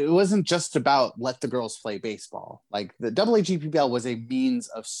 It wasn't just about let the girls play baseball. Like the AAGPBL was a means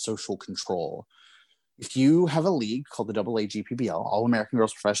of social control. If you have a league called the AAGPBL, All American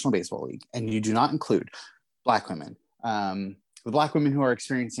Girls Professional Baseball League, and you do not include Black women, the Black women who are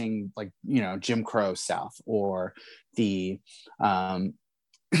experiencing like, Jim Crow South, or the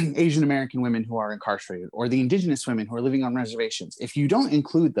Asian American women who are incarcerated, or the Indigenous women who are living on reservations, if you don't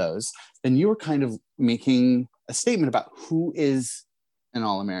include those, then you are kind of making a statement about who is an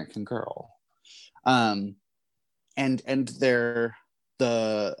all-American girl. And the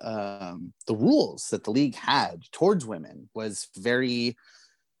rules that the league had towards women was very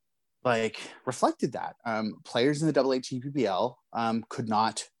like reflected that players in the AAGPBL could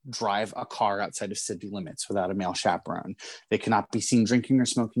not drive a car outside of city limits without a male chaperone. They cannot be seen drinking or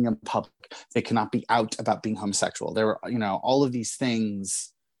smoking in public. They cannot be out about being homosexual. There were, all of these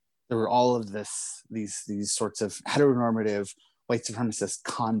things. There were all of these sorts of heteronormative white supremacist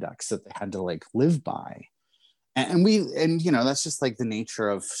conducts that they had to like live by. And that's just like the nature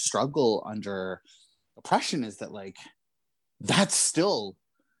of struggle under oppression, is that like, that's still,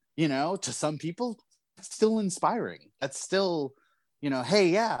 to some people, that's still inspiring. That's still hey,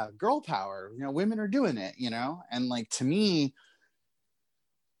 yeah, girl power, women are doing it, and like to me,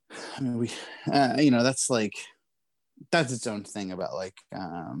 I mean, that's like that's its own thing about like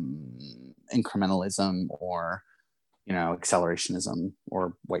incrementalism or accelerationism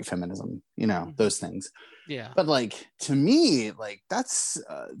or white feminism, those things. Yeah. But like to me, like that's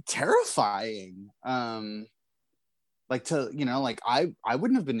terrifying. Like to like I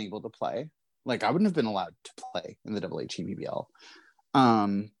wouldn't have been able to play. Like I wouldn't have been allowed to play in the WHEBBL.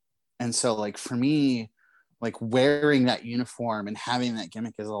 And so like for me, like wearing that uniform and having that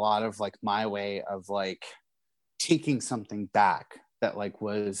gimmick is a lot of like my way of like taking something back that like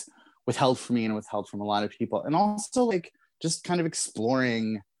was withheld from me and withheld from a lot of people, and also like just kind of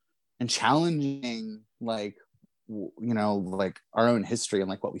exploring and challenging like like our own history and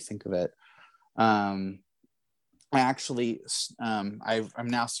like what we think of it. I actually I'm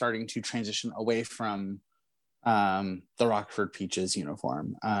now starting to transition away from the Rockford Peaches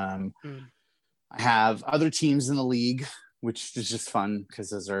uniform. I have other teams in the league, which is just fun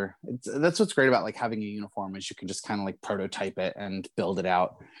because that's what's great about like having a uniform is you can just kind of like prototype it and build it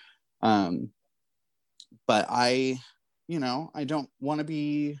out. But I don't want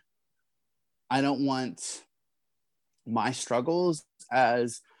my struggles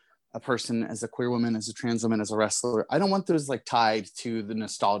as a person, as a queer woman, as a trans woman, as a wrestler, I don't want those like tied to the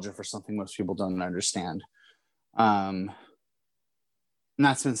nostalgia for something most people don't understand. And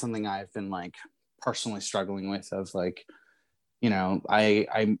that's been something I've been like personally struggling with, of like,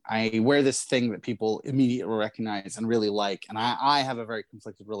 I wear this thing that people immediately recognize and really like, and I have a very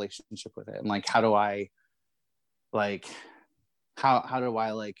conflicted relationship with it. And like, how do I like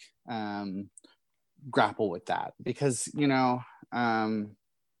grapple with that? Because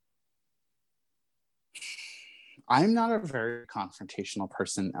I'm not a very confrontational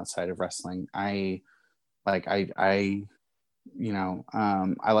person outside of wrestling. I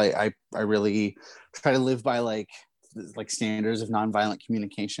really try to live by like standards of nonviolent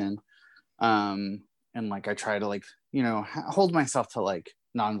communication. And like I try to like hold myself to like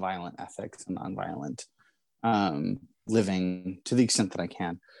nonviolent ethics and nonviolent living to the extent that I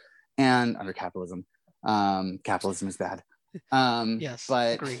can, and under capitalism. Capitalism is bad. Yes,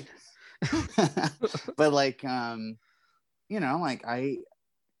 but agreed. but like like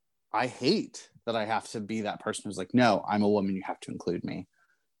I hate that I have to be that person who's like, no, I'm a woman, you have to include me.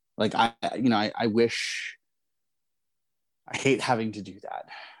 Like I wish, I hate having to do that.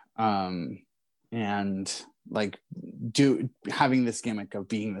 And like having this gimmick of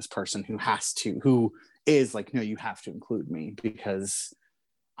being this person who is like, no, you have to include me because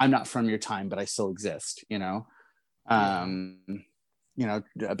I'm not from your time, but I still exist, Bambina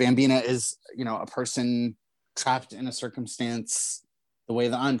is, a person trapped in a circumstance the way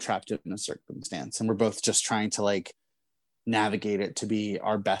that I'm trapped in a circumstance. And we're both just trying to like navigate it to be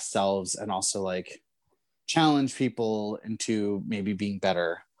our best selves and also like challenge people into maybe being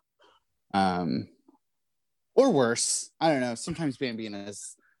better. Or worse. I don't know. Sometimes Bambina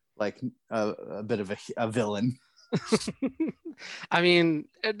is like a bit of a villain. I mean,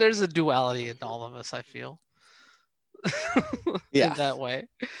 there's a duality in all of us, I feel. Yeah. In that way.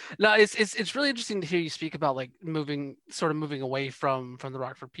 No, it's really interesting to hear you speak about like moving away from the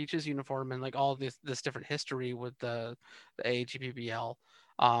Rockford Peaches uniform and like all this different history with the AHPBL,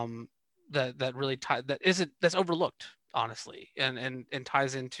 that really that's overlooked, honestly, and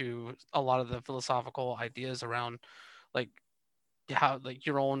ties into a lot of the philosophical ideas around like how like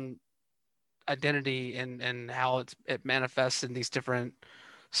your own identity and how it manifests in these different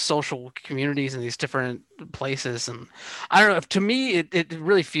social communities in these different places. And I don't know, to me it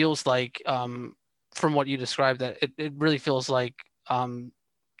really feels like from what you described that it really feels like the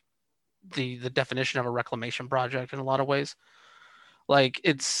definition of a reclamation project in a lot of ways. Like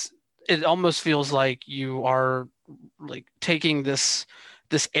it almost feels like you are like taking this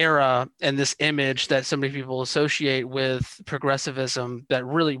era and this image that so many people associate with progressivism that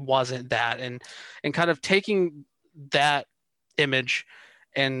really wasn't that, and kind of taking that image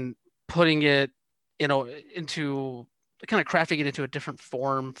and putting it into kind of crafting it into a different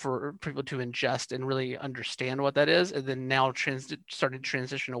form for people to ingest and really understand what that is, and then now starting to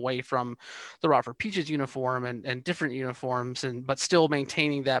transition away from the Rockford Peaches uniform and different uniforms, and but still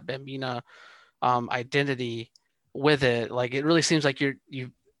maintaining that Bambina identity with it. Like it really seems like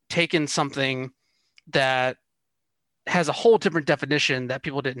you've taken something that has a whole different definition that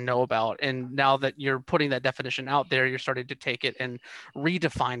people didn't know about, and now that you're putting that definition out there, you're starting to take it and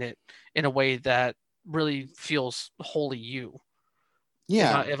redefine it in a way that really feels wholly you.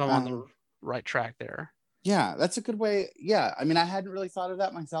 Yeah. If I'm on the right track there. Yeah, that's a good way. Yeah, I mean, I hadn't really thought of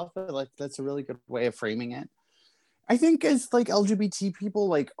that myself, but like that's a really good way of framing it. I think as like LGBT people,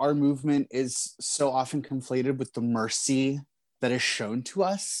 like our movement is so often conflated with the mercy that is shown to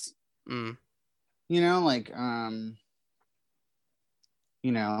us. Mm. You know, like I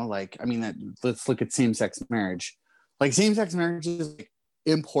mean that let's look at same-sex marriage. Like same-sex marriage is like,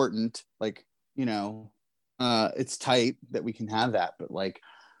 important, like, it's tight that we can have that, but like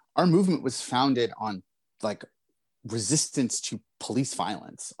our movement was founded on like resistance to police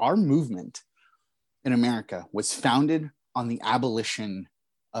violence. Our movement in America was founded on the abolition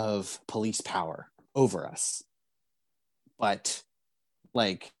of police power over us. But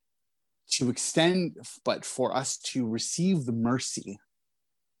like but for us to receive the mercy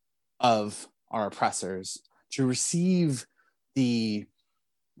of our oppressors, to receive the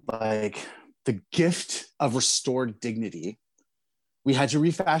like the gift of restored dignity, we had to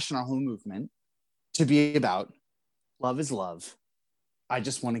refashion our whole movement to be about love is love. I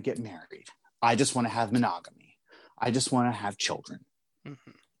just want to get married. I just want to have monogamy. I just want to have children.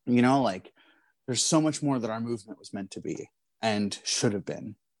 Mm-hmm. Like there's so much more that our movement was meant to be and should have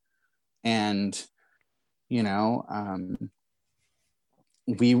been. And, and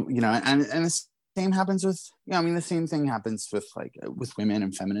the same happens with, the same thing happens with like with women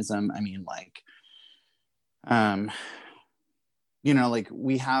and feminism. I mean, like, like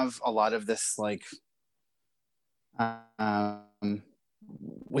we have a lot of this, like,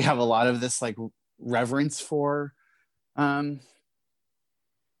 we have a lot of this like reverence for, we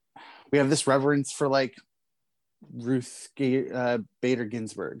have this reverence for like Ruth Bader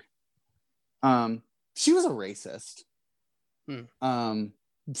Ginsburg. She was a racist.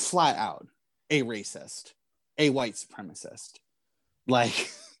 Flat out a racist, a white supremacist.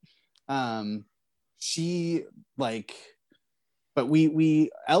 Like, she like, but we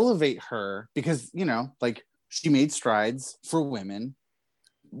elevate her because, like she made strides for women,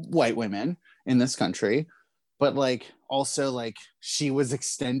 white women in this country, but like also like she was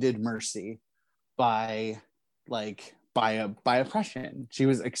extended mercy by oppression. She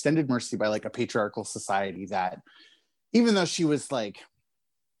was extended mercy by like a patriarchal society that even though she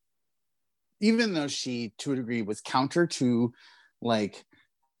to a degree was counter to like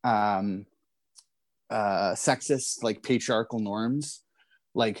sexist like patriarchal norms,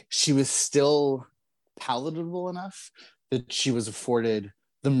 like she was still palatable enough that she was afforded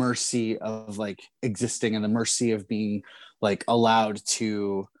the mercy of like existing and the mercy of being like allowed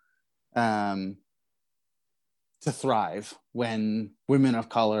to thrive when women of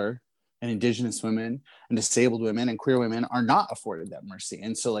color and indigenous women and disabled women and queer women are not afforded that mercy.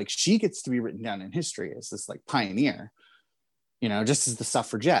 And so like she gets to be written down in history as this like pioneer, just as the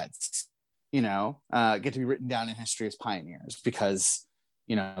suffragettes, get to be written down in history as pioneers because,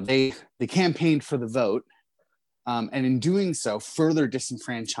 they campaigned for the vote, and in doing so further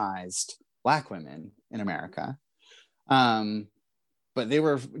disenfranchised Black women in America. But they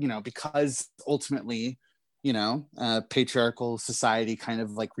were, because ultimately, patriarchal society kind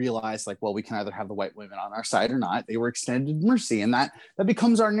of like realized like, well, we can either have the white women on our side or not. They were extended mercy, and that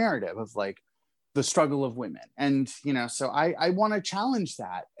becomes our narrative of like the struggle of women. And so I want to challenge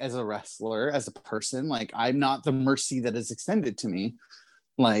that as a wrestler, as a person. Like I'm not the mercy that is extended to me.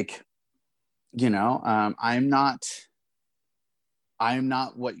 Like, I'm not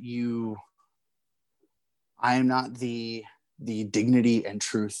the dignity and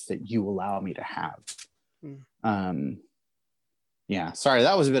truth that you allow me to have. Yeah, sorry,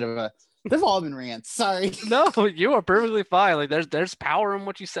 that was a bit of a they've all been rants. Sorry. No, you are perfectly fine. Like there's power in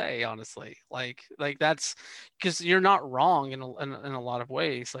what you say, honestly. Like that's because you're not wrong in a lot of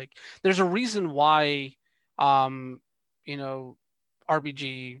ways. Like there's a reason why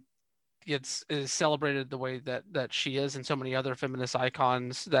RBG is celebrated the way that she is, and so many other feminist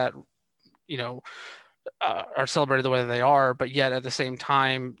icons that are celebrated the way that they are, but yet at the same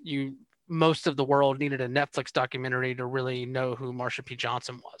time most of the world needed a Netflix documentary to really know who Marsha P.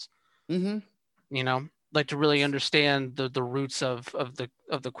 Johnson was. Mm-hmm. Like to really understand the roots of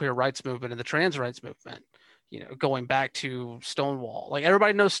the queer rights movement and the trans rights movement, going back to Stonewall. Like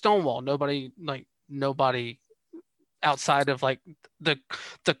everybody knows Stonewall. Nobody outside of like the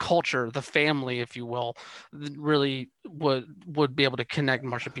culture, the family, if you will, really would be able to connect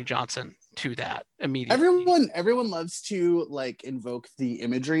Marsha P. Johnson to that immediately. Everyone loves to like invoke the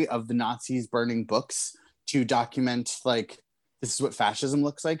imagery of the Nazis burning books to document like this is what fascism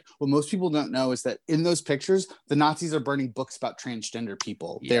looks like. What most people don't know is that in those pictures, the Nazis are burning books about transgender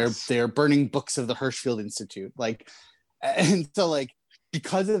people. Yes. They're burning books of the Hirschfeld Institute. Like, and so like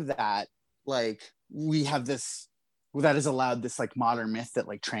because of that, like we have this that has allowed this like modern myth that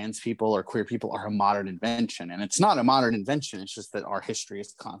like trans people or queer people are a modern invention, and it's not a modern invention. It's just that our history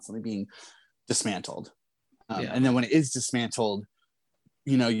is constantly being dismantled. Yeah. And then when it is dismantled,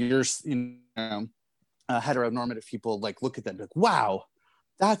 you're heteronormative people like look at that and be like, wow,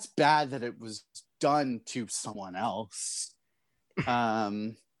 that's bad that it was done to someone else.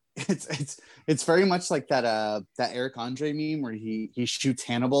 It's very much like that Eric Andre meme where he shoots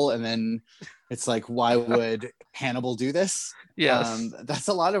Hannibal and then it's like, why would Hannibal do this? Yes. That's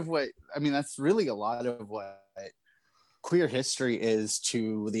a lot of what that's really a lot of what queer history is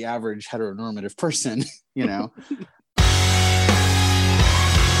to the average heteronormative person. No,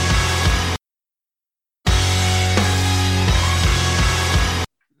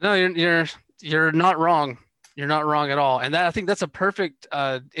 you're not wrong. You're not wrong at all, and I think that's a perfect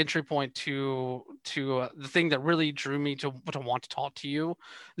entry point to the thing that really drew me to want to talk to you,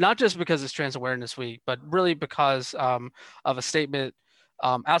 not just because it's Trans Awareness Week, but really because of a statement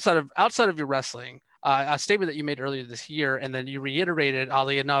outside of your wrestling, a statement that you made earlier this year, and then you reiterated,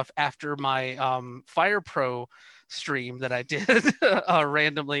 oddly enough, after my Fire Pro stream that I did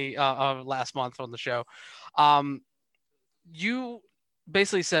randomly last month on the show. You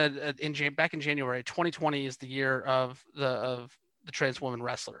basically said back in January, 2020 is the year of the trans woman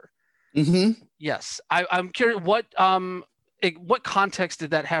wrestler. Mm-hmm. Yes, I'm curious what context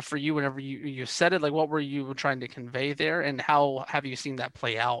did that have for you whenever you said it? Like, what were you trying to convey there, and how have you seen that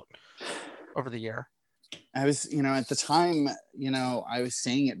play out over the year? I was, at the time, I was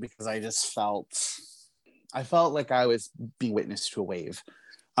saying it because I just felt like I was being witness to a wave.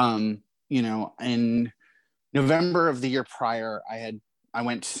 In November of the year prior, I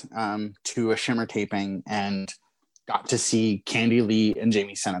went to a Shimmer taping and got to see Candy Lee and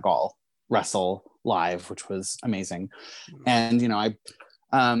Jamie Senegal wrestle live, which was amazing. And I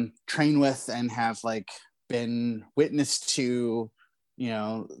train with and have like been witness to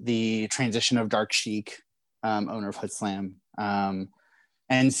the transition of Dark Sheik, owner of Hood Slam, and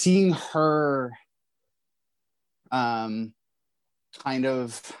seeing her kind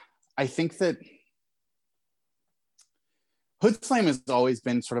of, I think that Hood Slam has always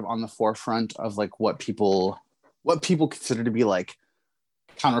been sort of on the forefront of like what people consider to be like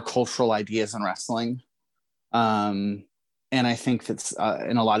countercultural ideas in wrestling. And I think that's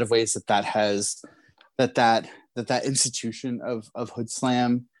in a lot of ways that institution of Hood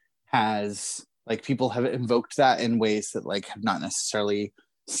Slam has, like, people have invoked that in ways that like have not necessarily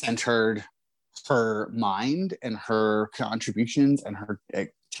centered her mind and her contributions and her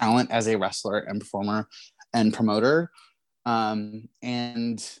talent as a wrestler and performer and promoter.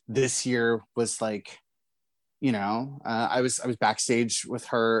 And this year was like, I was backstage with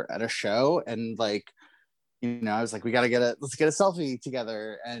her at a show, and like, I was like, let's get a selfie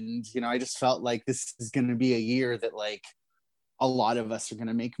together. And, I just felt like this is going to be a year that like a lot of us are going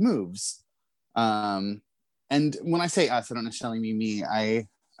to make moves. And when I say us, I don't necessarily mean me. A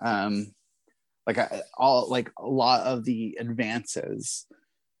lot of the advances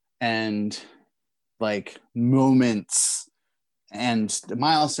and like moments and the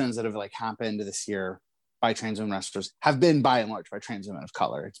milestones that have like happened this year by trans women wrestlers have been by and large by trans women of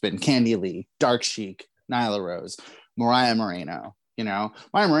color. It's been Candy Lee, Dark Sheik, Nyla Rose, Mariah Moreno.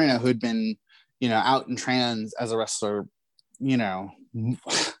 Mariah Moreno, who had been, out in trans as a wrestler, long,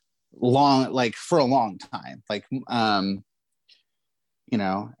 like for a long time, like, and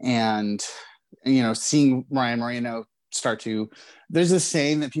seeing Mariah Moreno start to, there's a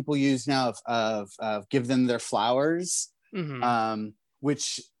saying that people use now of give them their flowers. Mm-hmm.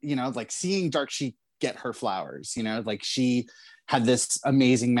 Which, like seeing Dark Sheik get her flowers, like she had this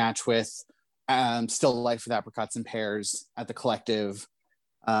amazing match with Still Life with Apricots and Pears at the Collective,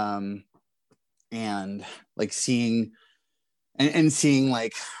 and like seeing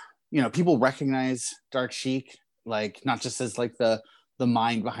like, people recognize Dark Sheik, like not just as like the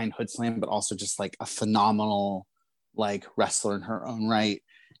mind behind Hood Slam, but also just like a phenomenal like wrestler in her own right.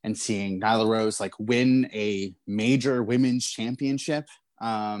 And seeing Nyla Rose like win a major women's championship.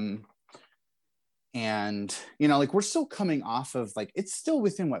 And, like we're still coming off of like, it's still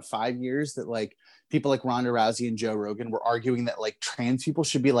within 5 years that like people like Ronda Rousey and Joe Rogan were arguing that like trans people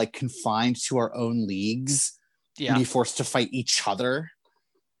should be like confined to our own leagues and be forced to fight each other.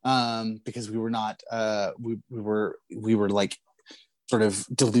 Because we were not, we were like sort of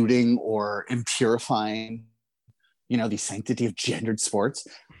diluting or impurifying, the sanctity of gendered sports.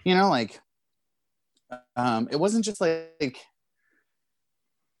 Like, it wasn't just like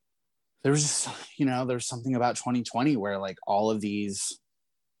there was just, there's something about 2020 where like all of these,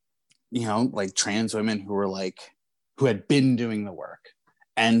 like trans women who had been doing the work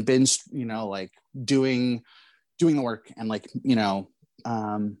and been, like doing the work and like,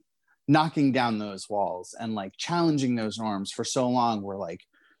 knocking down those walls and like challenging those norms for so long were like,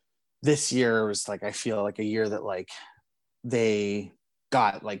 this year was like, I feel like a year that like they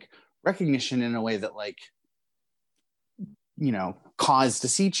got like recognition in a way that like, caused a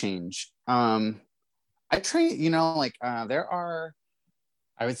sea change. I train, like there are,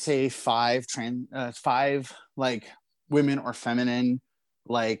 I would say five like women or feminine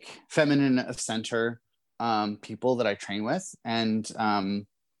of center people that I train with, and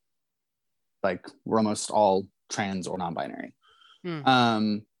like we're almost all trans or non-binary.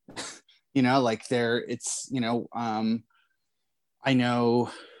 Hmm. Like I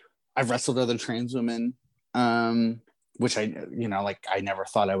know I've wrestled other trans women, which like I never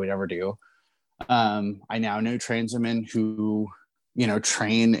thought I would ever do. I now know trans women who,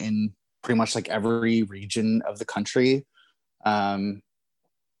 train in pretty much like every region of the country.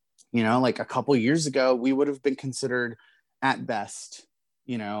 Like a couple years ago, we would have been considered at best,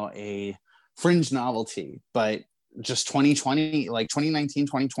 a fringe novelty, but just 2020, like 2019,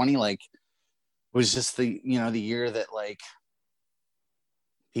 2020, like was just the year that like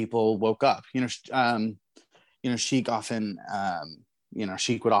people woke up. Sheik often,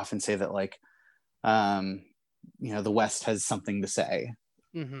 Sheik would often say that like, the West has something to say.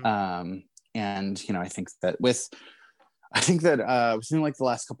 Mm-hmm. And I think that within like the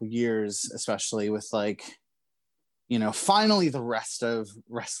last couple of years, especially with like, finally the rest of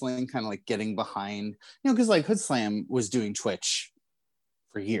wrestling kind of like getting behind, because like Hood Slam was doing Twitch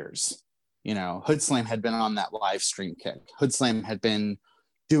for years. Hood Slam had been on that live stream kick. Hood Slam had been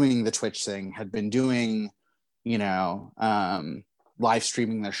doing the Twitch thing, had been doing, live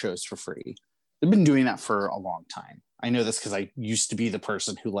streaming their shows for free. They've been doing that for a long time. I know this because I used to be the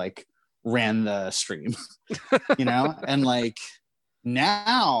person who like ran the stream, and like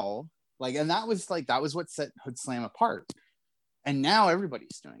now, like, and that was what set Hood Slam apart. And now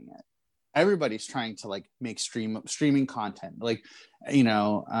everybody's doing it. Everybody's trying to like make streaming content. Like,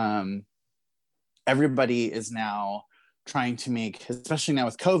 everybody is now trying to make, especially now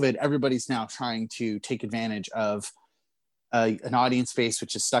with COVID, everybody's now trying to take advantage of an audience base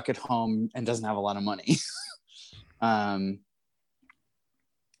which is stuck at home and doesn't have a lot of money. I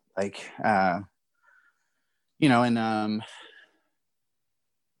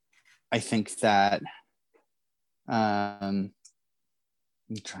think that I'm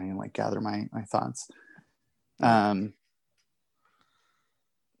trying to like gather my thoughts.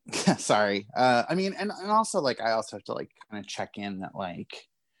 Sorry. I mean, and also like I also have to like kind of check in that like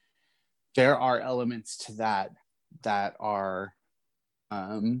there are elements to that are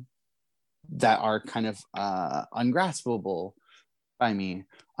kind of ungraspable by me.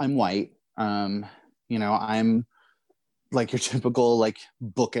 I'm white. I'm like your typical like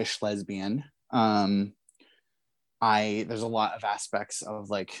bookish lesbian. There's a lot of aspects of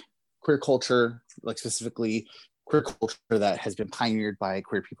like queer culture, like specifically queer culture that has been pioneered by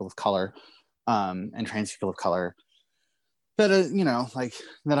queer people of color, and trans people of color that like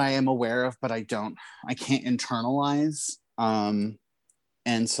that I am aware of, but I can't internalize.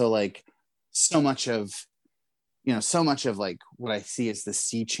 And so like so much of like what I see as the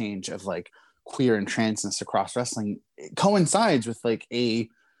sea change of like queer and transness across wrestling, it coincides with like a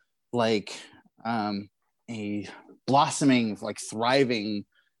blossoming, like thriving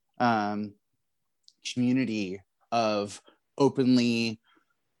community of openly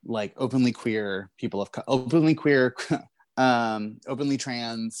queer people of openly queer openly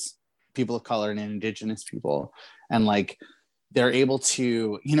trans people of color and indigenous people. And like they're able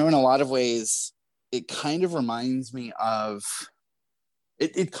to, in a lot of ways it kind of reminds me of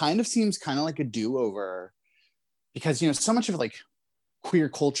it kind of seems kind of like a do-over, because so much of like queer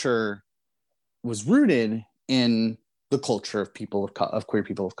culture was rooted in the culture of queer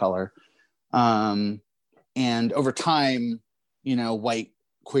people of color, and over time white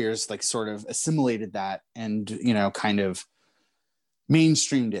queers like sort of assimilated that and kind of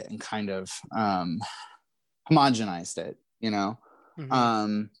mainstreamed it and kind of homogenized it.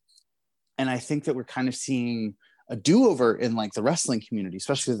 Mm-hmm. And I think that we're kind of seeing a do-over in like the wrestling community,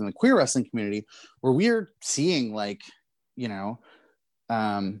 especially in the queer wrestling community, where we're seeing like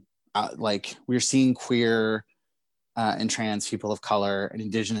like we're seeing queer and trans people of color and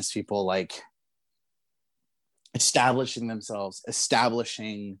indigenous people like establishing themselves,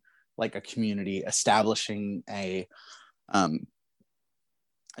 establishing like a community, establishing a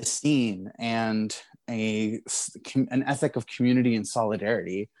scene and an ethic of community and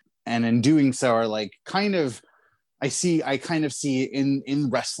solidarity. And in doing so are like kind of I kind of see in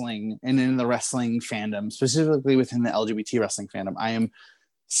wrestling and in the wrestling fandom, specifically within the LGBT wrestling fandom, I am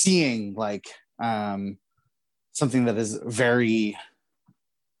seeing like something that is very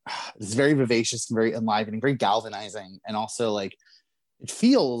vivacious and very enlivening, very galvanizing, and also like it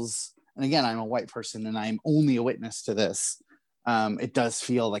feels, and again, I'm a white person and I'm only a witness to this. It does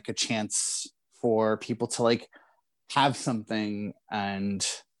feel like a chance for people to like have something and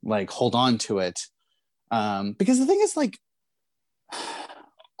like hold on to it. Because the thing is, like,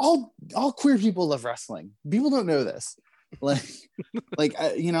 all queer people love wrestling. People don't know this. Like, like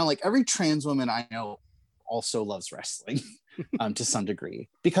every trans woman I know also loves wrestling, to some degree.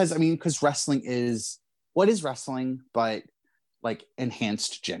 Because wrestling is, what is wrestling but like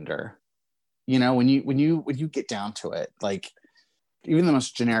enhanced gender? When you get down to it, like even the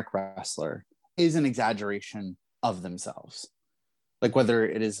most generic wrestler is an exaggeration of themselves. Like whether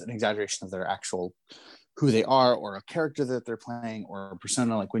it is an exaggeration of their actual who they are, or a character that they're playing, or a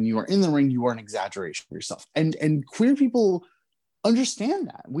persona. Like when you are in the ring, you are an exaggeration of yourself. And queer people understand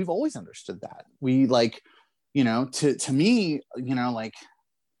that. We've always understood that. We like, to me, like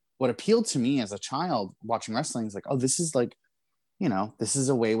what appealed to me as a child watching wrestling is like, oh, this is like, this is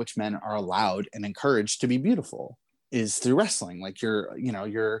a way which men are allowed and encouraged to be beautiful, is through wrestling. Like you're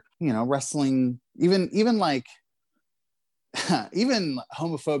wrestling, even like even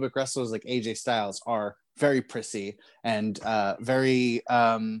homophobic wrestlers like AJ Styles are very prissy and very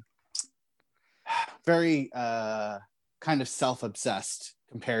kind of self-obsessed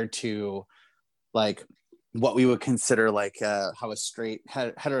compared to like what we would consider like how a straight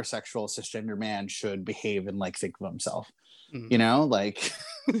heterosexual cisgender man should behave and like think of himself. Like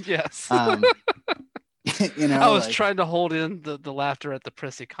yes. I was like, trying to hold in the laughter at the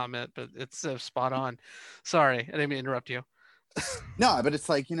prissy comment, but it's so spot on. Sorry, I didn't mean to interrupt you. No, but it's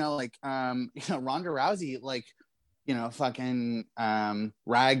like, Ronda Rousey, like, fucking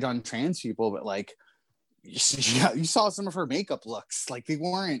ragged on trans people, but like you saw some of her makeup looks. Like they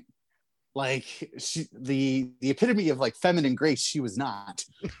weren't like the epitome of like feminine grace. She was not.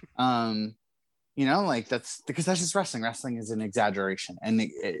 Like that's because that's just wrestling. Wrestling is an exaggeration, and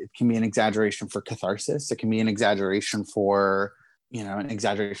it can be an exaggeration for catharsis. It can be an exaggeration for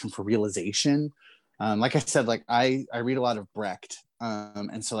realization. Like I said, like I read a lot of Brecht,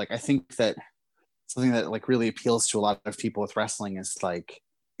 and so like I think that something that like really appeals to a lot of people with wrestling is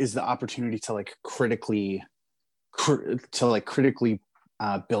the opportunity to like critically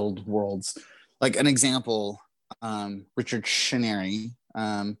build worlds. Like an example, Richard Shineri,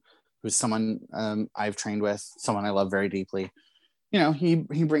 who's someone I've trained with, someone I love very deeply. He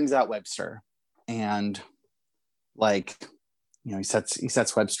brings out Webster, and like he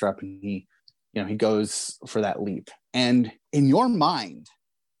sets Webster up, and he goes for that leap. And in your mind,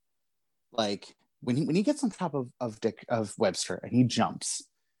 like when he gets on top of Webster and he jumps,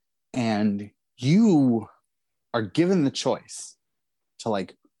 and you are given the choice to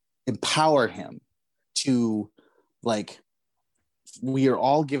like empower him to like, we are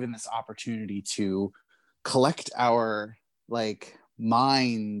all given this opportunity to collect our like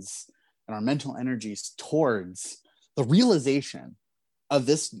minds and our mental energies towards the realization of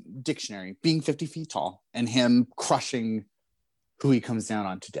this dictionary being 50 feet tall and him crushing who he comes down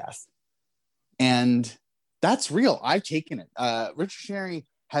on to death. And that's real. I've taken it. Richard Sherry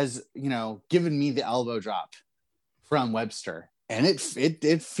has, given me the elbow drop from Webster, and it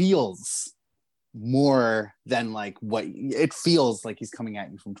feels more than like what it feels like he's coming at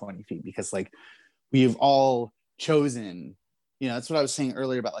you from 20 feet, because like we've all chosen, that's what I was saying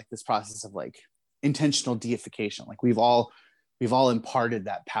earlier about like this process of like intentional deification. Like we've all imparted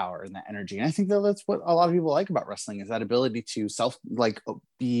that power and that energy. And I think that's what a lot of people like about wrestling, is that ability to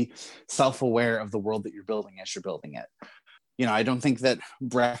be self-aware of the world that you're building as you're building it. I don't think that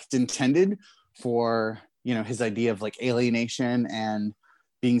Brecht intended for, his idea of like alienation and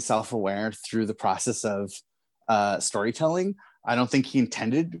being self-aware through the process of storytelling. I don't think he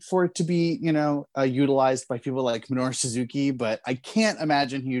intended for it to be, utilized by people like Minoru Suzuki, but I can't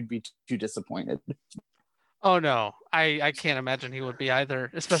imagine he would be too disappointed. Oh no, I can't imagine he would be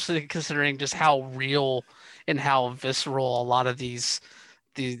either, especially considering just how real and how visceral a lot of these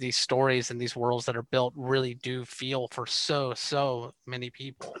stories and these worlds that are built really do feel for so many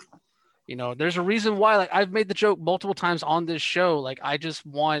people. There's a reason why, like, I've made the joke multiple times on this show, like I just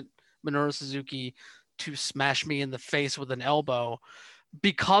want Minoru Suzuki to smash me in the face with an elbow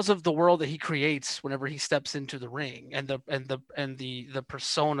because of the world that he creates whenever he steps into the ring, and the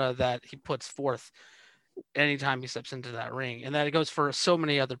persona that he puts forth anytime he steps into that ring. And that it goes for so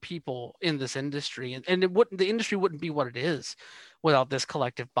many other people in this industry, and the industry wouldn't be what it is without this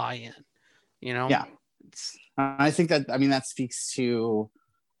collective buy-in. Yeah, I think that speaks to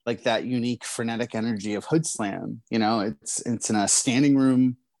like that unique frenetic energy of Hood Slam. It's in a standing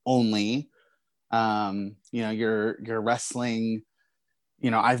room only. You're wrestling.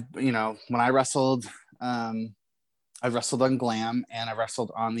 When I wrestled, I've wrestled on Glam, and I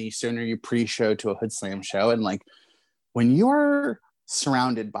wrestled on the Stoner U pre-show to a Hood Slam show. And like when you're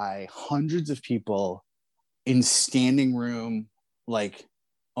surrounded by hundreds of people in standing room, like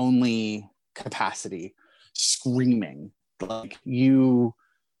only capacity, screaming, like I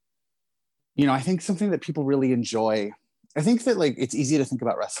think something that people really enjoy. I think that like it's easy to think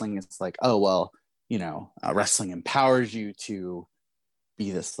about wrestling as like, oh well, wrestling empowers you to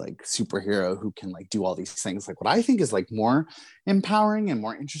be this like superhero who can like do all these things. Like what I think is like more empowering and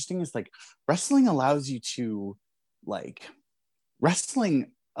more interesting is like wrestling allows you to like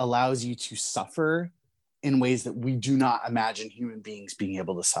wrestling allows you to suffer in ways that we do not imagine human beings being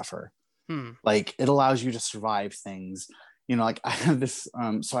able to suffer. Like it allows you to survive things. Like I have this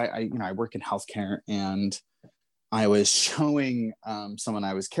so I work in healthcare, and I was showing someone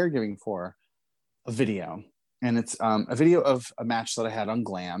I was caregiving for a video, and it's a video of a match that I had on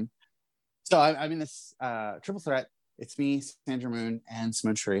Glam. So I'm in this triple threat. It's me, Sandra Moon, and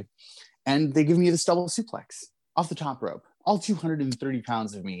Simone Sherry, and they give me this double suplex off the top rope. All 230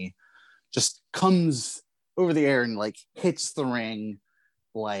 pounds of me just comes over the air and like hits the ring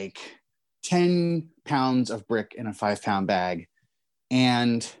like 10 pounds of brick in a 5-pound bag.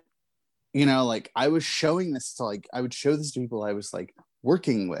 And like I was showing this to like I would show this to people I was like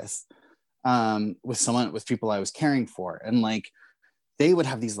working with people I was caring for, and like they would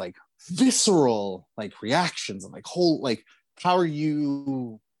have these like visceral like reactions and like whole like how are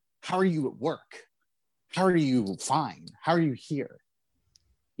you at work, how are you fine, how are you here,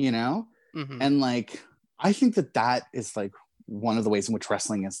 and like I think that is like one of the ways in which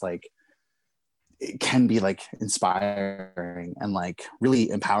wrestling is like it can be like inspiring and like really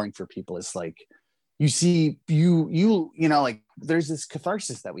empowering for people is like you see like there's this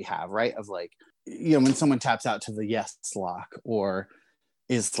catharsis that we have, right, of like when someone taps out to the yes lock or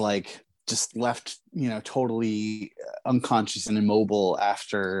is like just left totally unconscious and immobile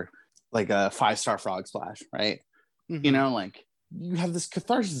after like a 5-star frog splash, right? Like you have this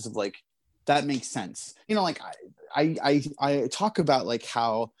catharsis of like that makes sense, like I talk about like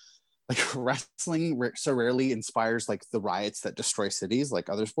how like wrestling so rarely inspires like the riots that destroy cities like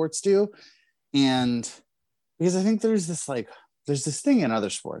other sports do. And because I think there's this thing in other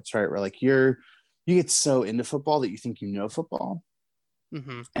sports, right, where like you get so into football that you think football,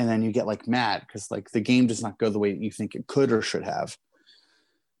 and then you get like mad because like the game does not go the way you think it could or should have.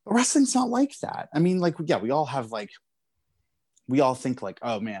 But wrestling's not like that. I mean, like, yeah, we all think like,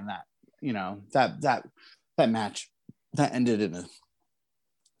 oh man, that match that ended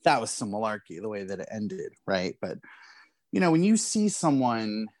that was some malarkey the way that it ended, right? But when you see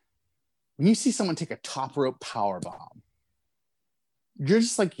someone take a top rope power bomb, you're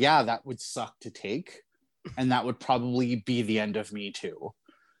just like, yeah, that would suck to take, and that would probably be the end of me too.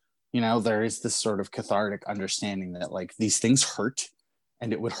 There is this sort of cathartic understanding that like these things hurt,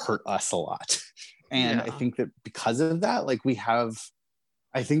 and it would hurt us a lot. And yeah. I think that because of that, like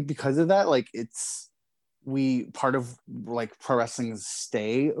part of like pro wrestling's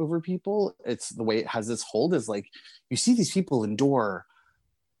stay over people, it's the way it has this hold is like you see these people endure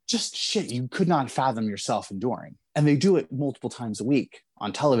just shit you could not fathom yourself enduring, and they do it multiple times a week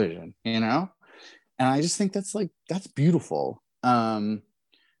on television, and I just think that's beautiful. I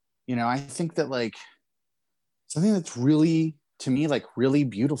think that like something that's really to me like really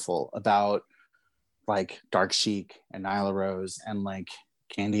beautiful about like Dark Sheik and Nyla Rose and like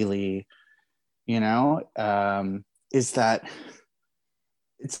Candy Lee is that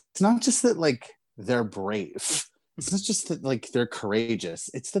it's not just that like they're brave, it's not just that like they're courageous,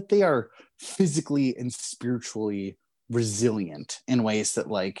 it's that they are physically and spiritually resilient in ways that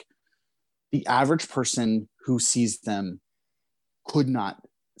like the average person who sees them could not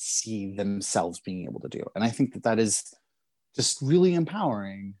see themselves being able to do. And I think that is just really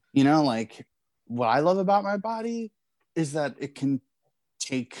empowering. Like what I love about my body is that it can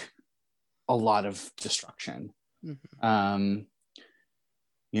take a lot of destruction. I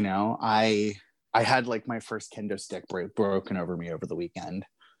had like my first kendo stick broken over me over the weekend,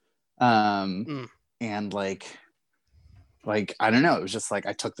 and like I don't know, it was just like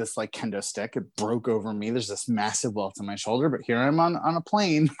I took this like kendo stick, it broke over me, there's this massive welt on my shoulder, but here I'm on a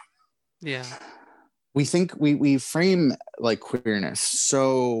plane. Yeah, we think we frame like queerness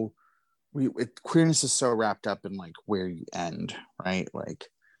so queerness is so wrapped up in like where you end, right? Like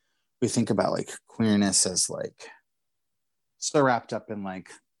we think about like queerness as like so wrapped up in like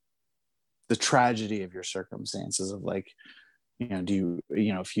the tragedy of your circumstances of like,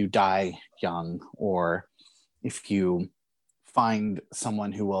 if you die young, or if you find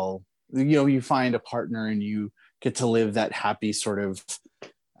someone who will, you find a partner and you get to live that happy sort of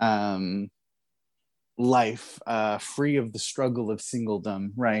life, free of the struggle of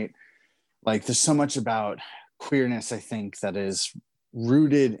singledom, right? Like there's so much about queerness, I think, that is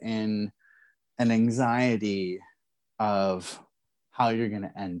rooted in an anxiety of how you're going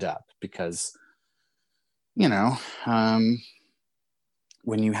to end up, because you know,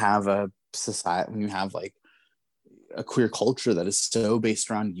 when you have a society, when you have like a queer culture that is so based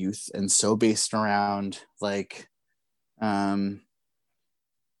around youth and so based around like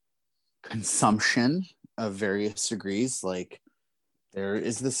consumption of various degrees, like there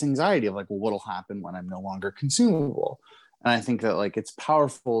is this anxiety of like, well, what'll happen when I'm no longer consumable? And I think that like it's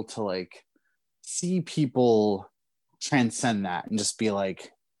powerful to like see people transcend that and just be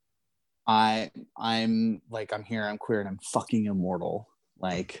like, I'm here, I'm queer, and I'm fucking immortal.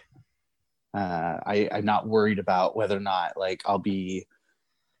 Like I'm not worried about whether or not like I'll be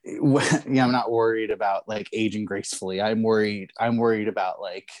I'm not worried about like aging gracefully. I'm worried about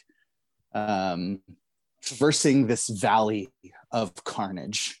like traversing this valley of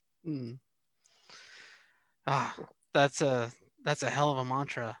carnage. Mm. Ah, that's a hell of a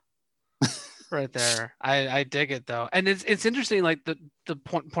mantra right there. I dig it though, and it's interesting, like the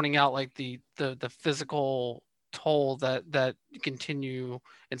pointing out like the physical toll that continue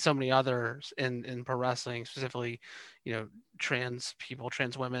in so many others in pro wrestling, specifically, trans people,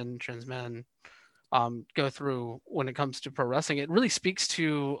 trans women, trans men, go through when it comes to pro wrestling. It really speaks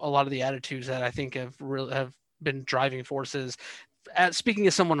to a lot of the attitudes that I think have been driving forces. Speaking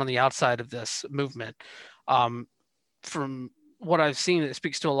as someone on the outside of this movement, from what I've seen, it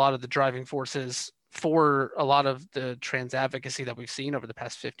speaks to a lot of the driving forces for a lot of the trans advocacy that we've seen over the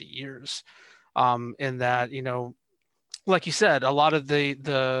past 50 years. In that, like you said, a lot of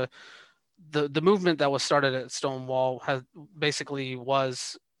the movement that was started at Stonewall has basically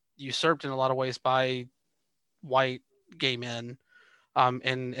was usurped in a lot of ways by white gay men,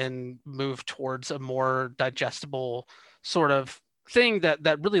 and moved towards a more digestible sort of thing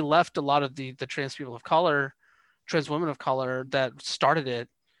that really left a lot of the trans people of color, trans women of color that started it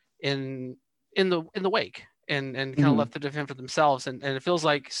in the wake, and kind of left the defend for themselves, and it feels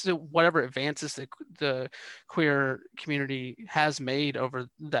like, so whatever advances the queer community has made over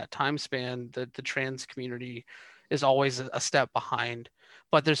that time span, the trans community is always a step behind,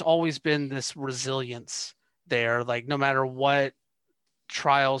 but there's always been this resilience there, like no matter what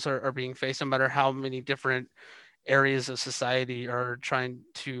trials are being faced, no matter how many different areas of society are trying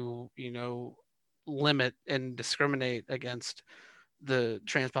to limit and discriminate against the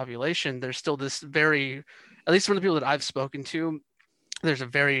trans population, there's still this very, at least from the people that I've spoken to, there's a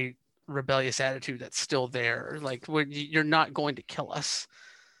very rebellious attitude that's still there. Like, you're not going to kill us.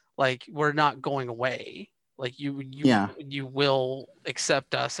 Like, we're not going away. Like you will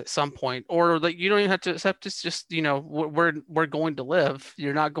accept us at some point, or like you don't even have to accept us. Just we're going to live.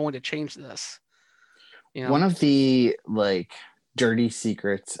 You're not going to change this. One of the like dirty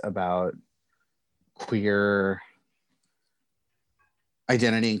secrets about queer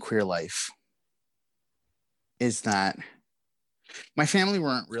identity and queer life is that my family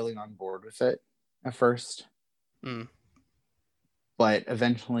weren't really on board with it at first. But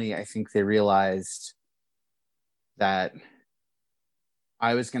eventually I think they realized that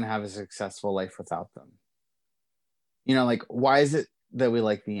I was going to have a successful life without them. Like, why is it that we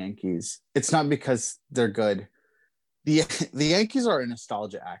like the Yankees? It's not because they're good. The Yankees are a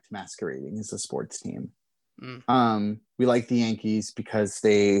nostalgia act masquerading as a sports team. We like the Yankees because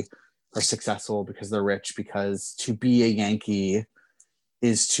they are successful, because they're rich, because to be a Yankee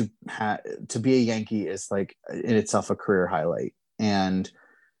is like in itself a career highlight. And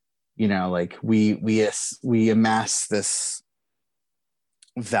like we amass this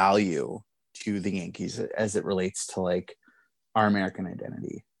value to the Yankees as it relates to like our American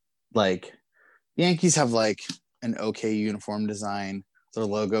identity. Like the Yankees have like an okay uniform design. Their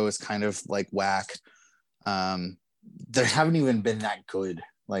logo is kind of like whack. They haven't even been that good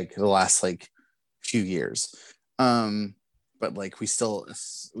like the last like few years. But like we still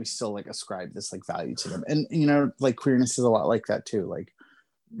like ascribe this like value to them. And like queerness is a lot like that too. Like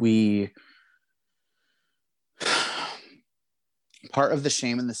part of the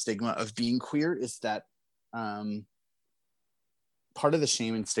shame and the stigma of being queer is that part of the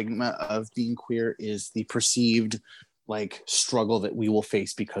shame and stigma of being queer is the perceived like struggle that we will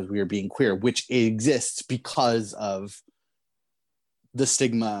face because we are being queer, which exists because of the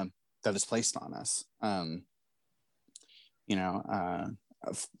stigma that is placed on us.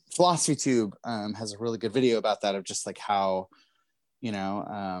 Philosophy Tube has a really good video about that, of just like how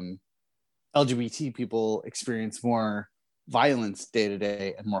LGBT people experience more violence day to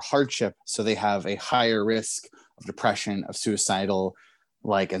day and more hardship, so they have a higher risk of depression, of suicidal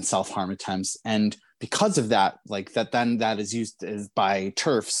and self-harm attempts. And because of that, like then that is used as by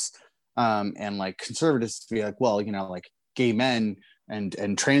TERFs and like conservatives to be like, well, like gay men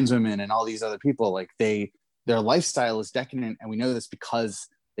and trans women and all these other people, like their lifestyle is decadent, and we know this because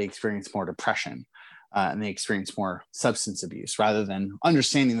they experience more depression and they experience more substance abuse, rather than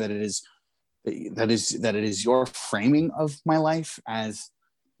understanding that it is your framing of my life as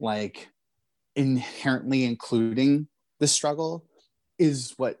like inherently including the struggle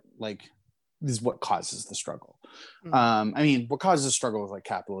is what causes the struggle. I mean, what causes the struggle is like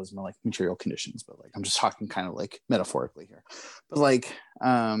capitalism and like material conditions, but like I'm just talking kind of like metaphorically here. But like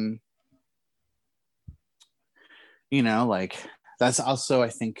like that's also, I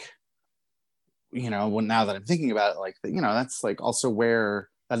think, now that I'm thinking about it, like that's like also where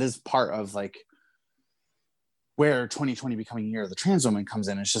that is part of like where 2020 becoming year of the trans woman comes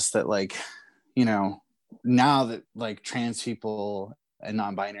in. It's just that like now that like trans people and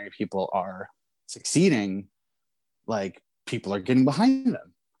non-binary people are succeeding, like people are getting behind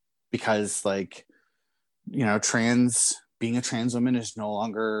them, because like being a trans woman is no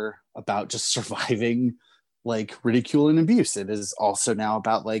longer about just surviving like ridicule and abuse. It is also now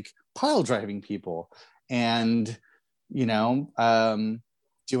about like pile driving people and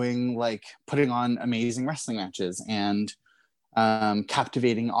doing like putting on amazing wrestling matches and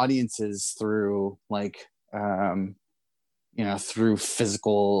captivating audiences through like through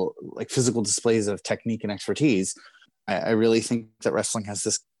physical displays of technique and expertise. I really think that wrestling has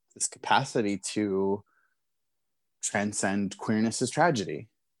this capacity to transcend queerness as tragedy.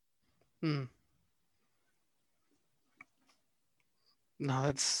 No,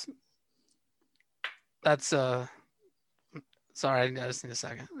 that's sorry, I just need a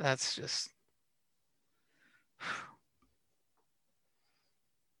second. That's just,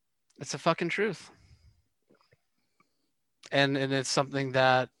 it's a fucking truth. And it's something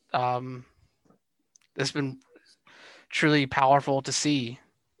that it's been truly powerful to see.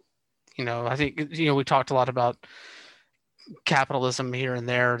 I think we talked a lot about capitalism here and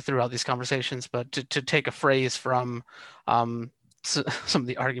there throughout these conversations, but to take a phrase from some of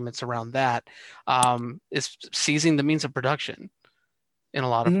the arguments around that is seizing the means of production in a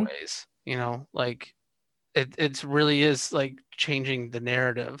lot of ways. Like it really is like changing the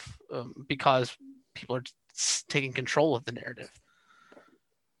narrative because people are taking control of the narrative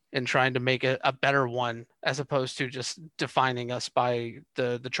and trying to make it a better one, as opposed to just defining us by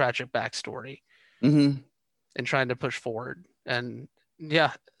the tragic backstory and trying to push forward. And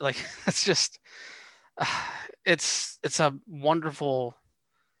yeah, like it's just it's a wonderful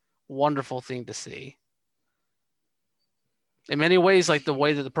thing to see. In many ways, like the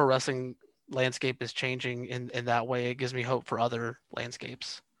way that the pro wrestling landscape is changing in that way, it gives me hope for other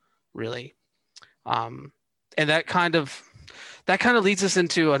landscapes, really. And that kind of leads us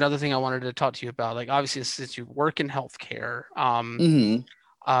into another thing I wanted to talk to you about. Like, obviously, since you work in healthcare,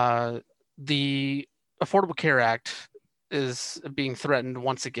 the Affordable Care Act is being threatened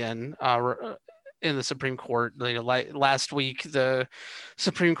once again in the Supreme Court. Last week, the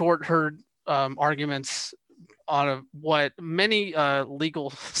Supreme Court heard arguments on what many legal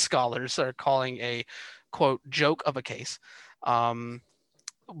scholars are calling a, quote, joke of a case,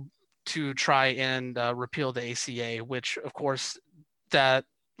 to try and repeal the ACA, which, of course, that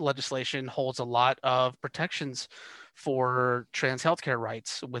legislation holds a lot of protections for trans healthcare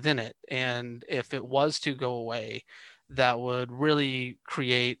rights within it. And if it was to go away, that would really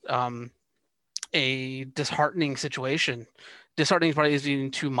create a disheartening situation. Disheartening probably is even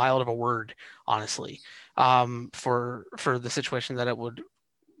too mild of a word, honestly, for the situation that it would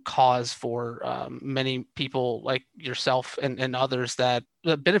cause for many people like yourself and others that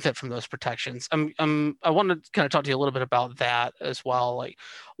benefit from those protections. I want to kind of talk to you a little bit about that as well. Like,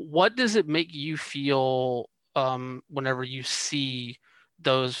 what does it make you feel whenever you see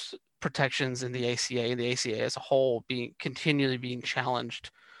those protections in the ACA and the ACA as a whole continually being challenged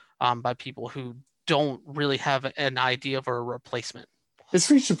by people who don't really have an idea of a replacement?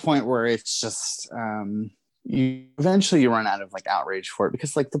 It's reached a point where it's just you eventually run out of like outrage for it,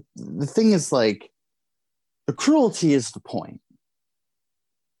 because like the thing is, like, the cruelty is the point.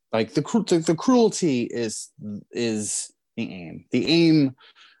 Like the cruelty is the aim. The aim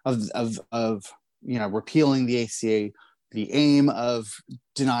of repealing the ACA, the aim of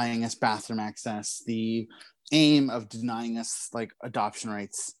denying us bathroom access, the aim of denying us like adoption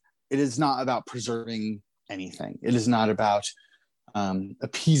rights. It is not about preserving anything. It is not about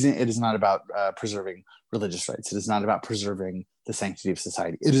appeasing. It is not about preserving religious rights. It is not about preserving the sanctity of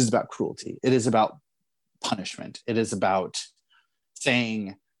society. It is about cruelty. It is about punishment. It is about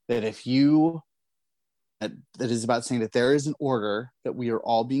saying that if you that is about saying that there is an order that we are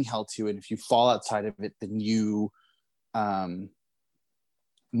all being held to, and if you fall outside of it, then you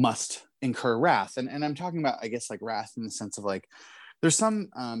must incur wrath. And I'm talking about, I guess, like wrath in the sense of like, there's some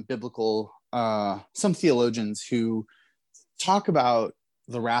biblical, some theologians who talk about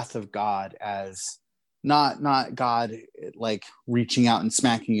the wrath of God as not God like reaching out and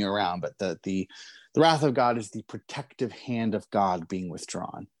smacking you around, but the wrath of God is the protective hand of God being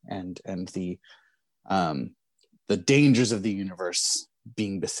withdrawn, and the dangers of the universe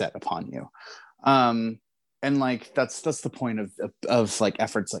being beset upon you. And like that's the point of like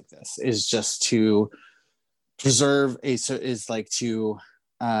efforts like this, is just to preserve is like to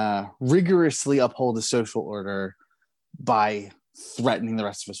rigorously uphold a social order by threatening the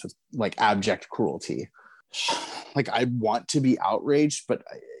rest of us with like abject cruelty. Like I want to be outraged, but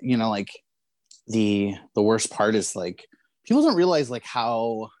like the worst part is like people don't realize like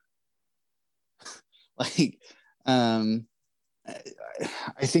how like I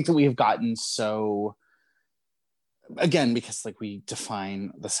think that we have gotten so, again, because like we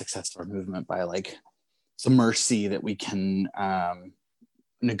define the success of our movement by like the mercy that we can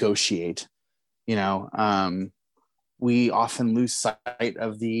negotiate, we often lose sight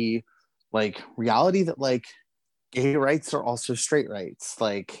of the like reality that like gay rights are also straight rights.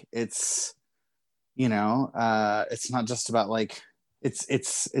 Like it's it's not just about like it's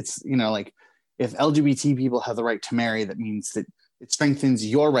like if LGBT people have the right to marry, that means that it strengthens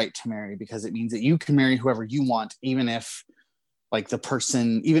your right to marry, because it means that you can marry whoever you want, even if like the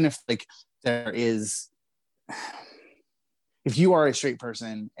person, even if like there is, if you are a straight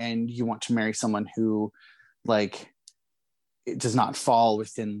person and you want to marry someone who like it does not fall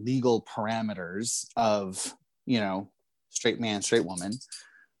within legal parameters of straight man, straight woman,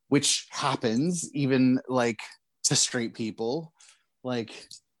 which happens even like to straight people, like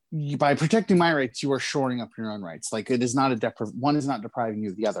by protecting my rights, you are shoring up your own rights. Like it is not one is not depriving you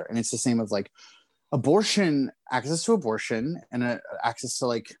of the other. And it's the same as like abortion, access to abortion and access to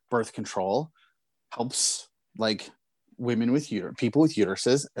like birth control helps like women with people with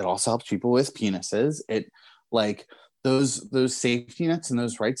uteruses. It also helps people with penises. It like those safety nets and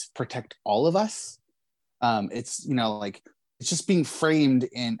those rights protect all of us. It's like it's just being framed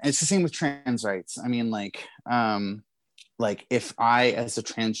in. It's the same with trans rights. I mean, like if I, as a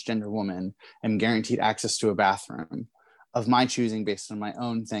transgender woman, am guaranteed access to a bathroom of my choosing based on my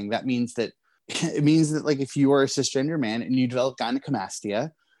own thing, that means that like if you are a cisgender man and you develop gynecomastia,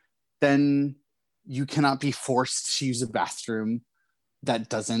 then you cannot be forced to use a bathroom that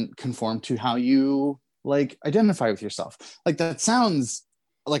doesn't conform to how you like identify with yourself. Like that sounds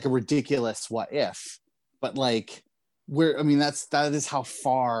like a ridiculous what if, but like that is how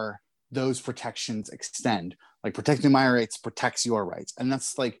far those protections extend. Like protecting my rights protects your rights. And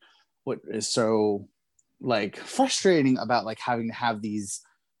that's like what is so like frustrating about like having to have these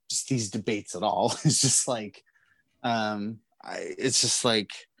debates at all. It's just like it's just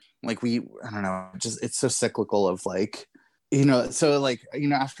like I don't know, just it's so cyclical of like, so like,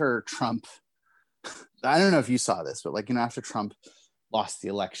 after Trump, I don't know if you saw this, but like, after Trump lost the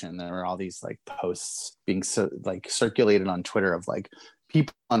election, there were all these like posts being circulated on Twitter of like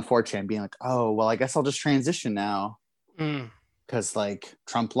people on 4chan being like, oh, well, I guess I'll just transition now because like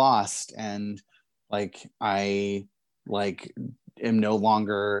Trump lost and like I like am no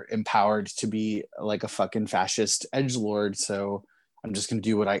longer empowered to be like a fucking fascist edgelord. So I'm just going to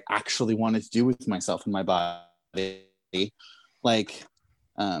do what I actually wanted to do with myself and my body. Like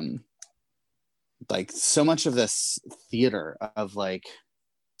so much of this theater of like,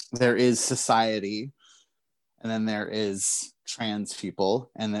 there is society and then there is trans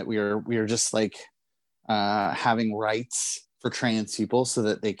people, and that we are just like having rights for trans people so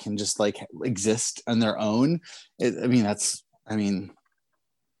that they can just like exist on their own. It's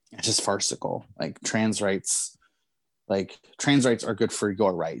just farcical. Like trans rights are good for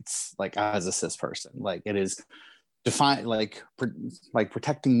your rights, like as a cis person. Like it is defined like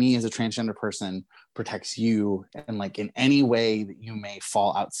protecting me as a transgender person protects you, and like in any way that you may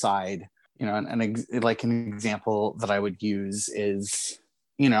fall outside, like an example that I would use is,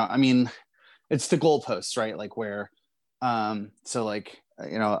 it's the goalposts, right? Like where so like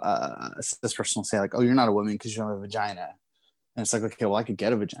this person will say like, oh, you're not a woman because you don't have a vagina. And it's like, okay, well, I could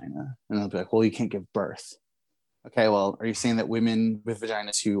get a vagina. And they'll be like, well, you can't give birth. Okay, well, are you saying that women with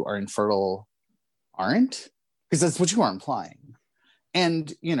vaginas who are infertile aren't? Because that's what you are implying.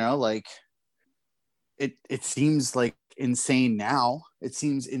 And like it seems like insane now. It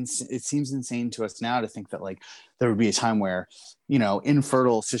seems insane to us now to think that like there would be a time where, you know,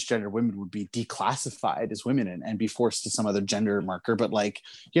 infertile cisgender women would be declassified as women and be forced to some other gender marker. But like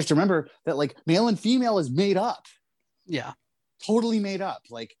you have to remember that like male and female is made up. Yeah. Totally made up.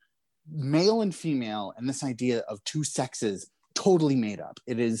 Like male and female and this idea of two sexes, totally made up.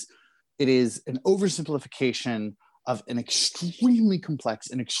 It is an oversimplification of an extremely complex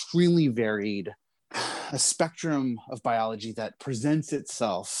and extremely varied a spectrum of biology that presents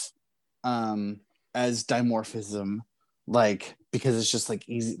itself as dimorphism, like because it's just like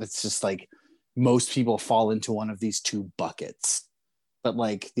easy. It's just like most people fall into one of these two buckets. But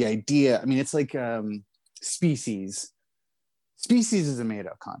like the idea, I mean, it's like species. Species is a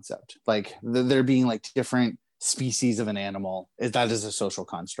made-up concept. Like there being like different species of an animal, that is a social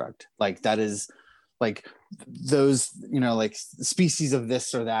construct. Like that is like those, you know, like species of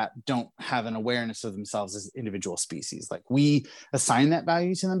this or that don't have an awareness of themselves as individual species. Like we assign that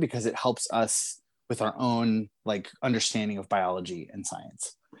value to them because it helps us with our own like understanding of biology and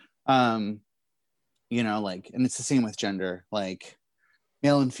science. You know, like, and it's the same with gender, like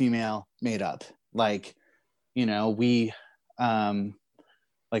male and female made up. Like, you know, we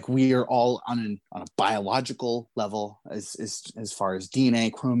like we are all on a biological level as far as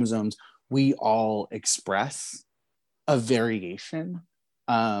DNA, chromosomes, we all express a variation.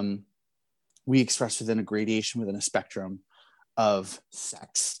 We express within a gradation, within a spectrum of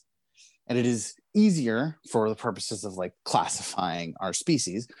sex. And it is easier for the purposes of like classifying our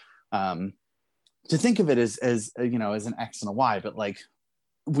species to think of it as you know, as an X and a Y. But like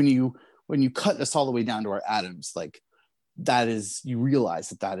when you cut us all the way down to our atoms, like that is, you realize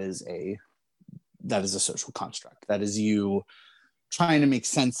that is a social construct. That is you trying to make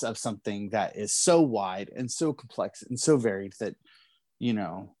sense of something that is so wide and so complex and so varied that, you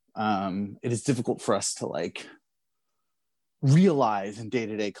know, it is difficult for us to like realize in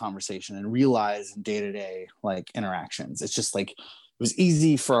day-to-day conversation and realize in day-to-day like interactions. It's just like, it was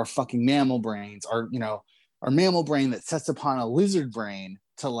easy for our fucking mammal brains, our mammal brain that sets upon a lizard brain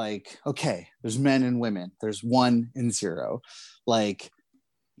to like, okay, there's men and women, there's 1 and 0, like,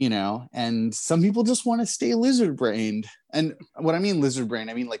 you know, and some people just want to stay lizard brained. And what I mean lizard brain,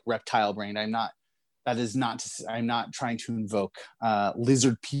 I mean like reptile brained. I'm not trying to invoke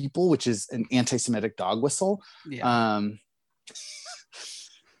lizard people, which is an anti-Semitic dog whistle. Yeah.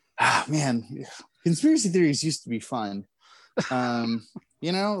 Man, conspiracy theories used to be fun.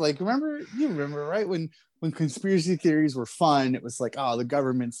 You know, like you remember right when conspiracy theories were fun, it was like, oh, the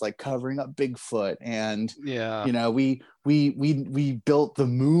government's like covering up Bigfoot, and Yeah. you know, we built the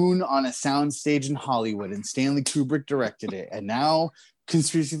moon on a soundstage in Hollywood and Stanley Kubrick directed it, and now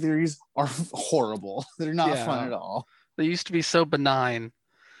conspiracy theories are horrible. They're not fun at all. They used to be so benign.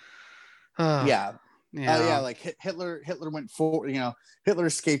 Yeah. Yeah. Like Hitler went for, you know, Hitler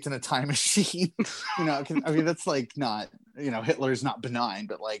escaped in a time machine. You know, I mean, that's like not, you know, Hitler's not benign,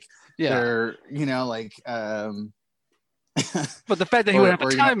 but like they're, you know, like but the fact that he would have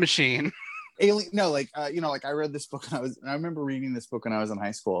a time machine. Alien, no, like you know, like I read this book and I remember reading this book when I was in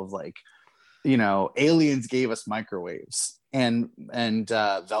high school of like, you know, aliens gave us microwaves and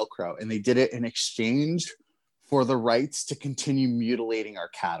Velcro, and they did it in exchange for the rights to continue mutilating our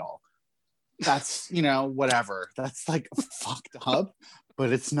cattle. That's, you know, whatever. That's like fucked up,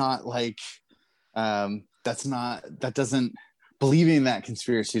 but it's not like that doesn't, believing that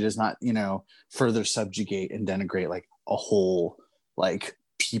conspiracy does not, you know, further subjugate and denigrate like a whole like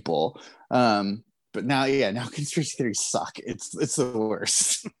people. But now conspiracy theories suck. It's the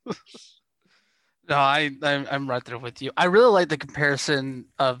worst. No, I'm right there with you. I really like the comparison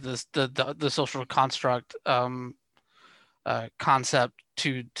of this the social construct concept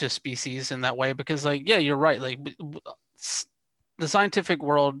to species in that way, because like, yeah, you're right. Like the scientific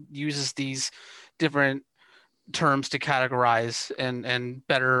world uses these different terms to categorize and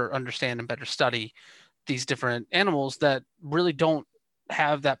better understand and better study these different animals that really don't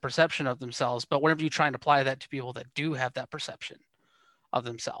have that perception of themselves. But whenever you try and apply that to people that do have that perception of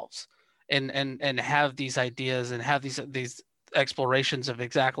themselves and have these ideas and have these explorations of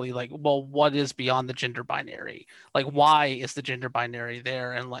exactly like, well, what is beyond the gender binary? Like, why is the gender binary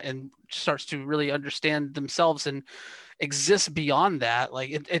there? And starts to really understand themselves and exist beyond that.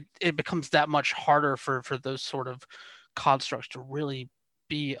 Like it becomes that much harder for those sort of constructs to really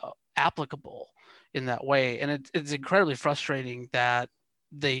be applicable in that way. And it's incredibly frustrating that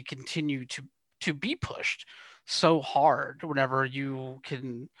they continue to be pushed so hard whenever you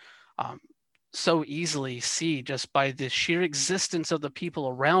can so easily see just by the sheer existence of the people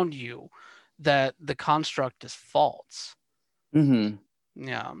around you that the construct is false. Mm-hmm.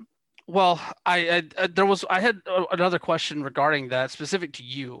 Yeah. Well, I had another question regarding that, specific to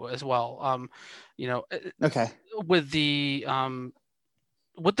you as well. You know, Okay. with the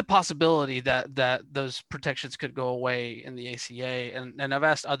possibility that those protections could go away in the ACA, and I've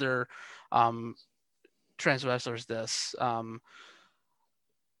asked other um, trans wrestlers this,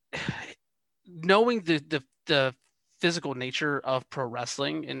 knowing the physical nature of pro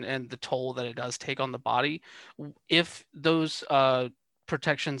wrestling and the toll that it does take on the body, if those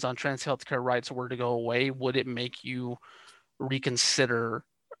protections on trans healthcare rights were to go away, would it make you reconsider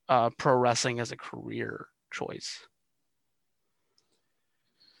pro wrestling as a career choice?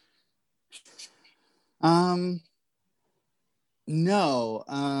 Um, no.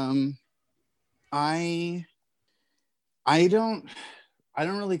 I I don't I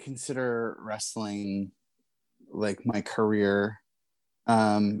don't really consider wrestling like my career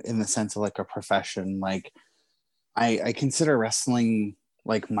in the sense of like a profession. Like I consider wrestling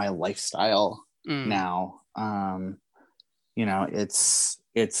like my lifestyle Mm, now. You know, it's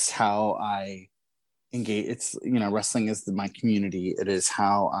how I engage. It's, you know, wrestling is my community. It is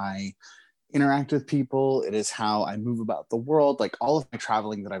how I interact with people. It is how I move about the world. Like all of my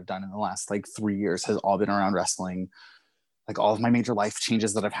traveling that I've done in the last like 3 years has all been around wrestling. Like all of my major life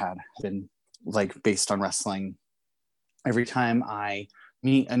changes that I've had have been like based on wrestling. Every time I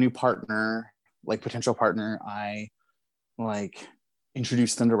meet a new partner, like potential partner, I like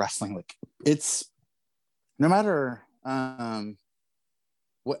introduce them to wrestling. Like it's no matter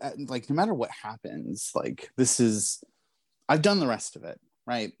what, like no matter what happens, like this is, I've done the rest of it,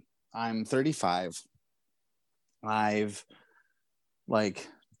 right? I'm 35. I've like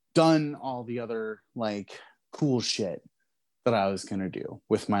done all the other like cool shit that I was gonna do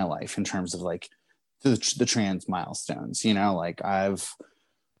with my life in terms of like the trans milestones. You know, like I've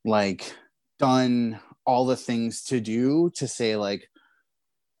like done all the things to do to say like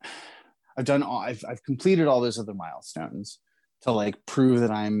I've completed all those other milestones to like prove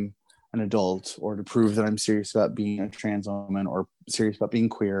that I'm an adult or to prove that I'm serious about being a trans woman or serious about being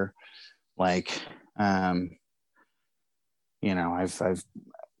queer. Like, um, I've I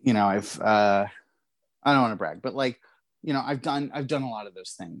don't want to brag, but like, I've done a lot of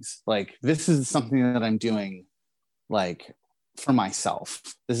those things. Like, this is something that I'm doing like for myself.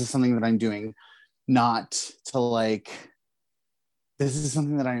 This is something that I'm doing not to like, this is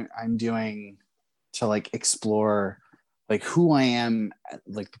something that I'm doing to like explore like who I am at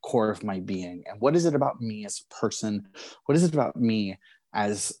like the core of my being and what is it about me as a person? What is it about me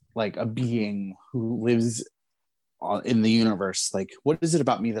as like a being who lives in the universe? Like, what is it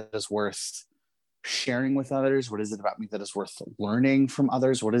about me that is worth sharing with others? What is it about me that is worth learning from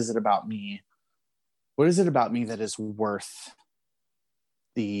others? What is it about me? What is it about me that is worth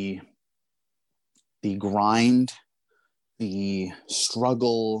the grind, the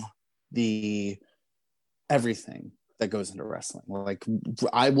struggle, the everything that goes into wrestling? Like,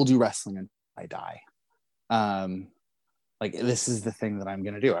 I will do wrestling until I die. Um, like this is the thing that I'm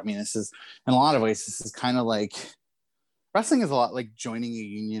gonna do. I mean, this is in a lot of ways, this is kind of like wrestling is a lot like joining a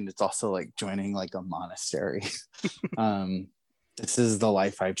union. It's also like joining like a monastery. um, this is the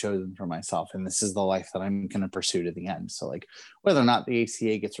life I've chosen for myself, and this is the life that I'm going to pursue to the end. So, like, whether or not the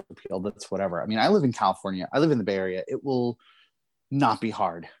ACA gets repealed, that's whatever. I mean, I live in California. I live in the Bay Area. It will not be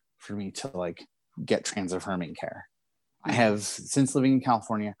hard for me to like get trans affirming care. I mm. have since living in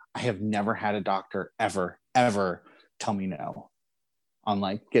California. I have never had a doctor ever tell me no on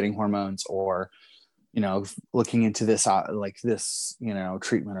like getting hormones or looking into this like this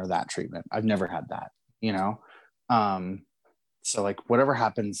treatment or that treatment. I've never had that. You know, um, so like whatever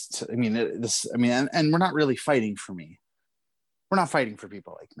happens to, I mean, and we're not really fighting for me. We're not fighting for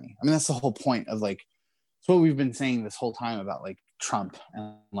people like me. I mean, that's the whole point of like, it's what we've been saying this whole time about like Trump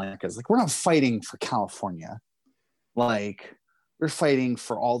and like, is like, we're not fighting for California. Like we're fighting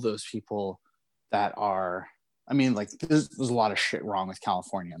for all those people that are, I mean, like there's a lot of shit wrong with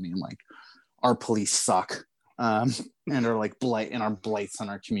California. I mean, like our police suck, and are like blights on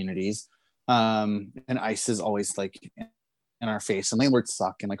our communities. And ICE is always like in our face, and landlords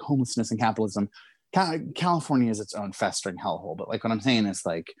suck, and like homelessness and capitalism. California is its own festering hellhole. But like what I'm saying is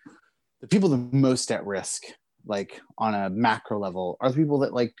like the people the most at risk, like on a macro level, are the people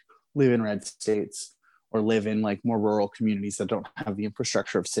that like live in red states or live in like more rural communities that don't have the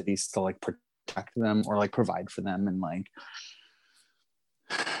infrastructure of cities to like protect them or like provide for them. And like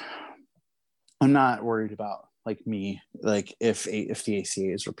I'm not worried about like me, like if the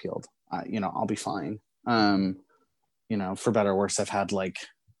ACA is repealed, I'll be fine. For better or worse, I've had a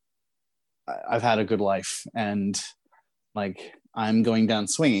good life, and like I'm going down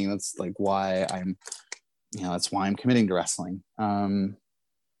swinging. That's like why I'm, that's why I'm committing to wrestling.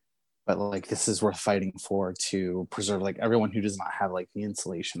 but like this is worth fighting for, to preserve like everyone who does not have like the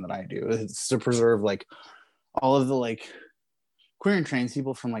insulation that I do. It's to preserve like all of the like queer and trans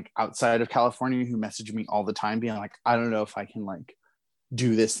people from like outside of California who message me all the time being like, I don't know if I can like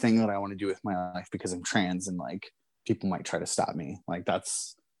do this thing that I want to do with my life because I'm trans, and like people might try to stop me. Like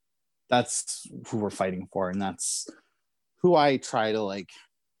that's who we're fighting for, and that's who I try to like,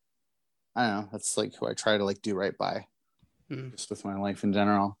 I don't know, that's like who I try to like do right by, just with my life in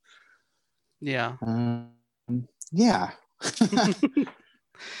general. Yeah. Yeah.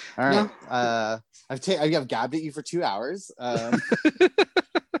 All right. No. I've gabbed at you for 2 hours.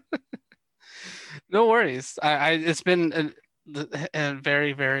 No worries. It's been a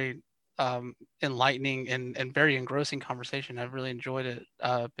very, very enlightening and very engrossing conversation. I've really enjoyed it,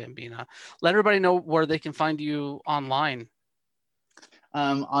 Bambina. Let everybody know where they can find you online.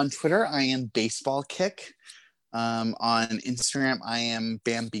 On Twitter, I am Baseball Kick. On Instagram, I am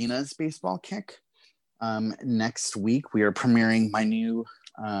Bambina's Baseball Kick. Next week, we are premiering my new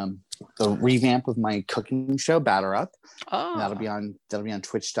the revamp of my cooking show, Batter Up. Oh. That'll be on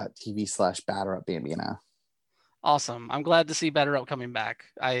twitch.tv/BatterUpBambina. Awesome. I'm glad to see Batter Up coming back.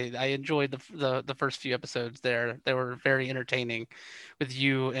 I enjoyed the first few episodes there. They were very entertaining with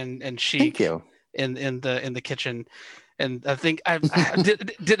you and Sheik. Thank you. in the kitchen. And I think am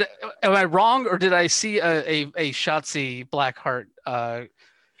I wrong, or did I see a Shotzi Blackheart?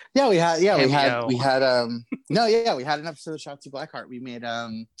 We had an episode of Shotzi Blackheart. We made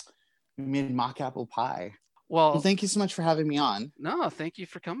mock apple pie. Well, thank you so much for having me on. No, thank you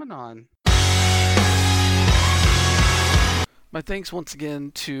for coming on. My thanks once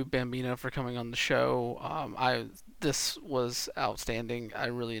again to Bambina for coming on the show. This was outstanding. I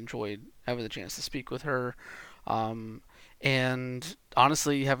really enjoyed having the chance to speak with her. And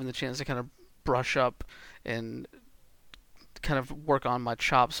honestly, having the chance to kind of brush up and kind of work on my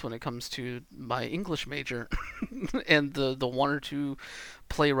chops when it comes to my English major and the one or two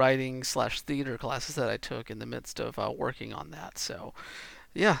playwriting / theater classes that I took in the midst of working on that. So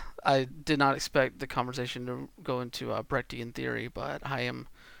yeah, I did not expect the conversation to go into Brechtian theory, but I am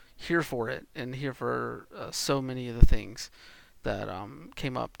here for it, and here for so many of the things that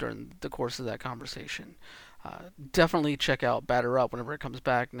came up during the course of that conversation. Definitely check out Batter Up whenever it comes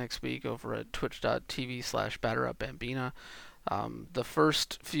back next week over at twitch.tv/BatterUpBambina. The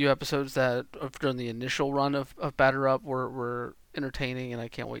first few episodes that during the initial run of Batter Up were entertaining, and I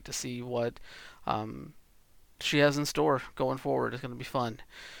can't wait to see what she has in store going forward. It's going to be fun.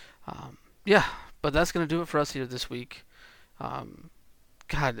 But that's going to do it for us here this week.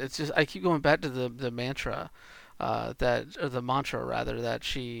 God, it's just, I keep going back to the mantra the mantra rather that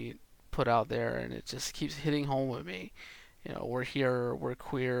she put out there, and it just keeps hitting home with me. You know, we're here, we're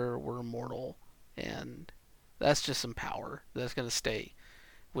queer, we're immortal, and that's just some power that's going to stay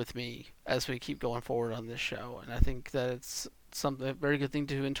with me as we keep going forward on this show. And I think that it's a very good thing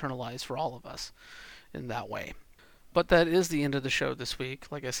to internalize for all of us in that way. But that is the end of the show this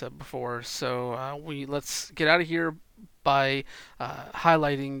week, like I said before. So let's get out of here by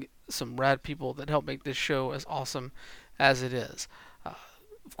highlighting some rad people that help make this show as awesome as it is.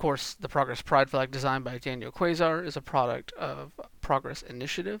 Of course, the Progress Pride flag designed by Daniel Quasar is a product of Progress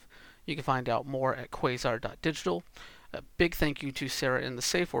Initiative. You can find out more at quasar.digital. A big thank you to Sarah in the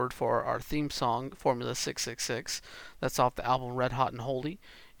Safe Word for our theme song, Formula 666. That's off the album Red Hot and Holy.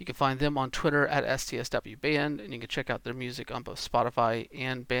 You can find them on Twitter at STSWBand, and you can check out their music on both Spotify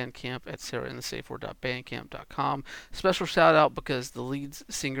and Bandcamp at sarahinthesafeword.bandcamp.com. Special shout out because the lead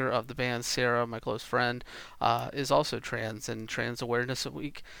singer of the band, Sarah, my close friend, is also trans, and Trans Awareness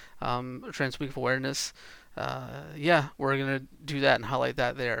Week, Trans Week of Awareness. We're going to do that and highlight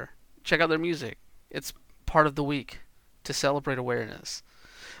that there. Check out their music. It's part of the week to celebrate awareness.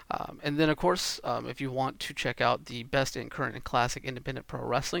 And then, of course, if you want to check out the best in current and classic independent pro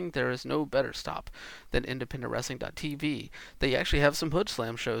wrestling, there is no better stop than independentwrestling.tv. They actually have some Hood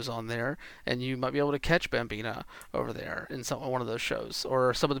Slam shows on there, and you might be able to catch Bambina over there in one of those shows,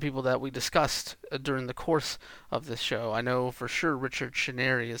 or some of the people that we discussed during the course of this show. I know for sure Richard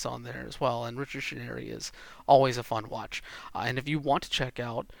Shineri is on there as well, and Richard Shineri is always a fun watch. And if you want to check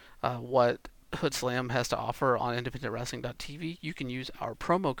out what Hood Slam has to offer on independentwrestling.tv, you can use our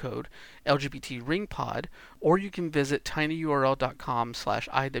promo code LGBTRingPod, or you can visit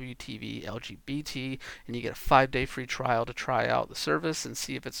tinyurl.com/IWTVLGBT, and you get a 5-day free trial to try out the service and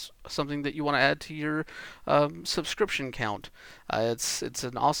see if it's something that you want to add to your subscription count. It's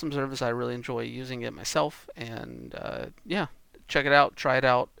an awesome service. I really enjoy using it myself, and check it out, try it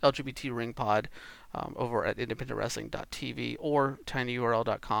out, LGBTRingPod. Over at independentwrestling.tv or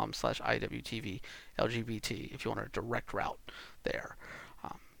tinyurl.com/IWTVLGBT if you want a direct route there.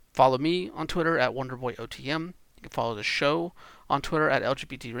 follow me on Twitter at WonderboyOTM. You can follow the show on Twitter at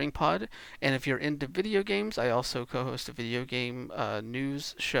LGBTRingPod. And if you're into video games, I also co-host a video game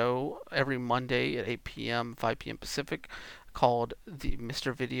news show every Monday at 8 p.m., 5 p.m. Pacific called the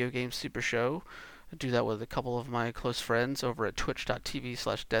Mr. Video Game Super Show. I do that with a couple of my close friends over at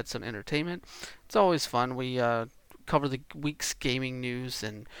twitch.tv/Deadson Entertainment. It's always fun. We cover the week's gaming news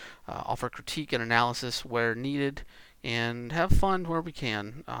and offer critique and analysis where needed and have fun where we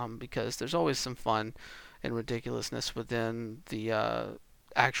can, because there's always some fun and ridiculousness within the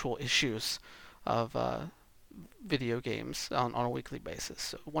actual issues of video games on a weekly basis.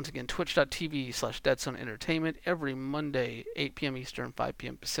 So once again, twitch.tv/Deadzone Entertainment every Monday, 8 p.m. Eastern, 5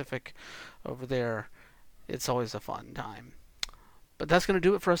 p.m. Pacific. Over there, it's always a fun time. But that's going to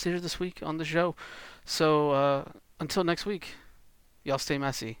do it for us here this week on the show. So until next week, y'all stay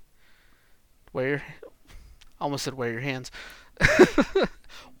messy. Almost said wear your hands.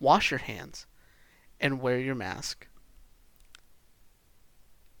 Wash your hands and wear your mask.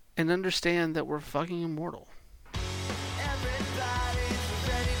 And understand that we're fucking immortal.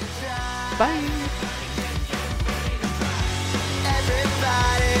 Bye.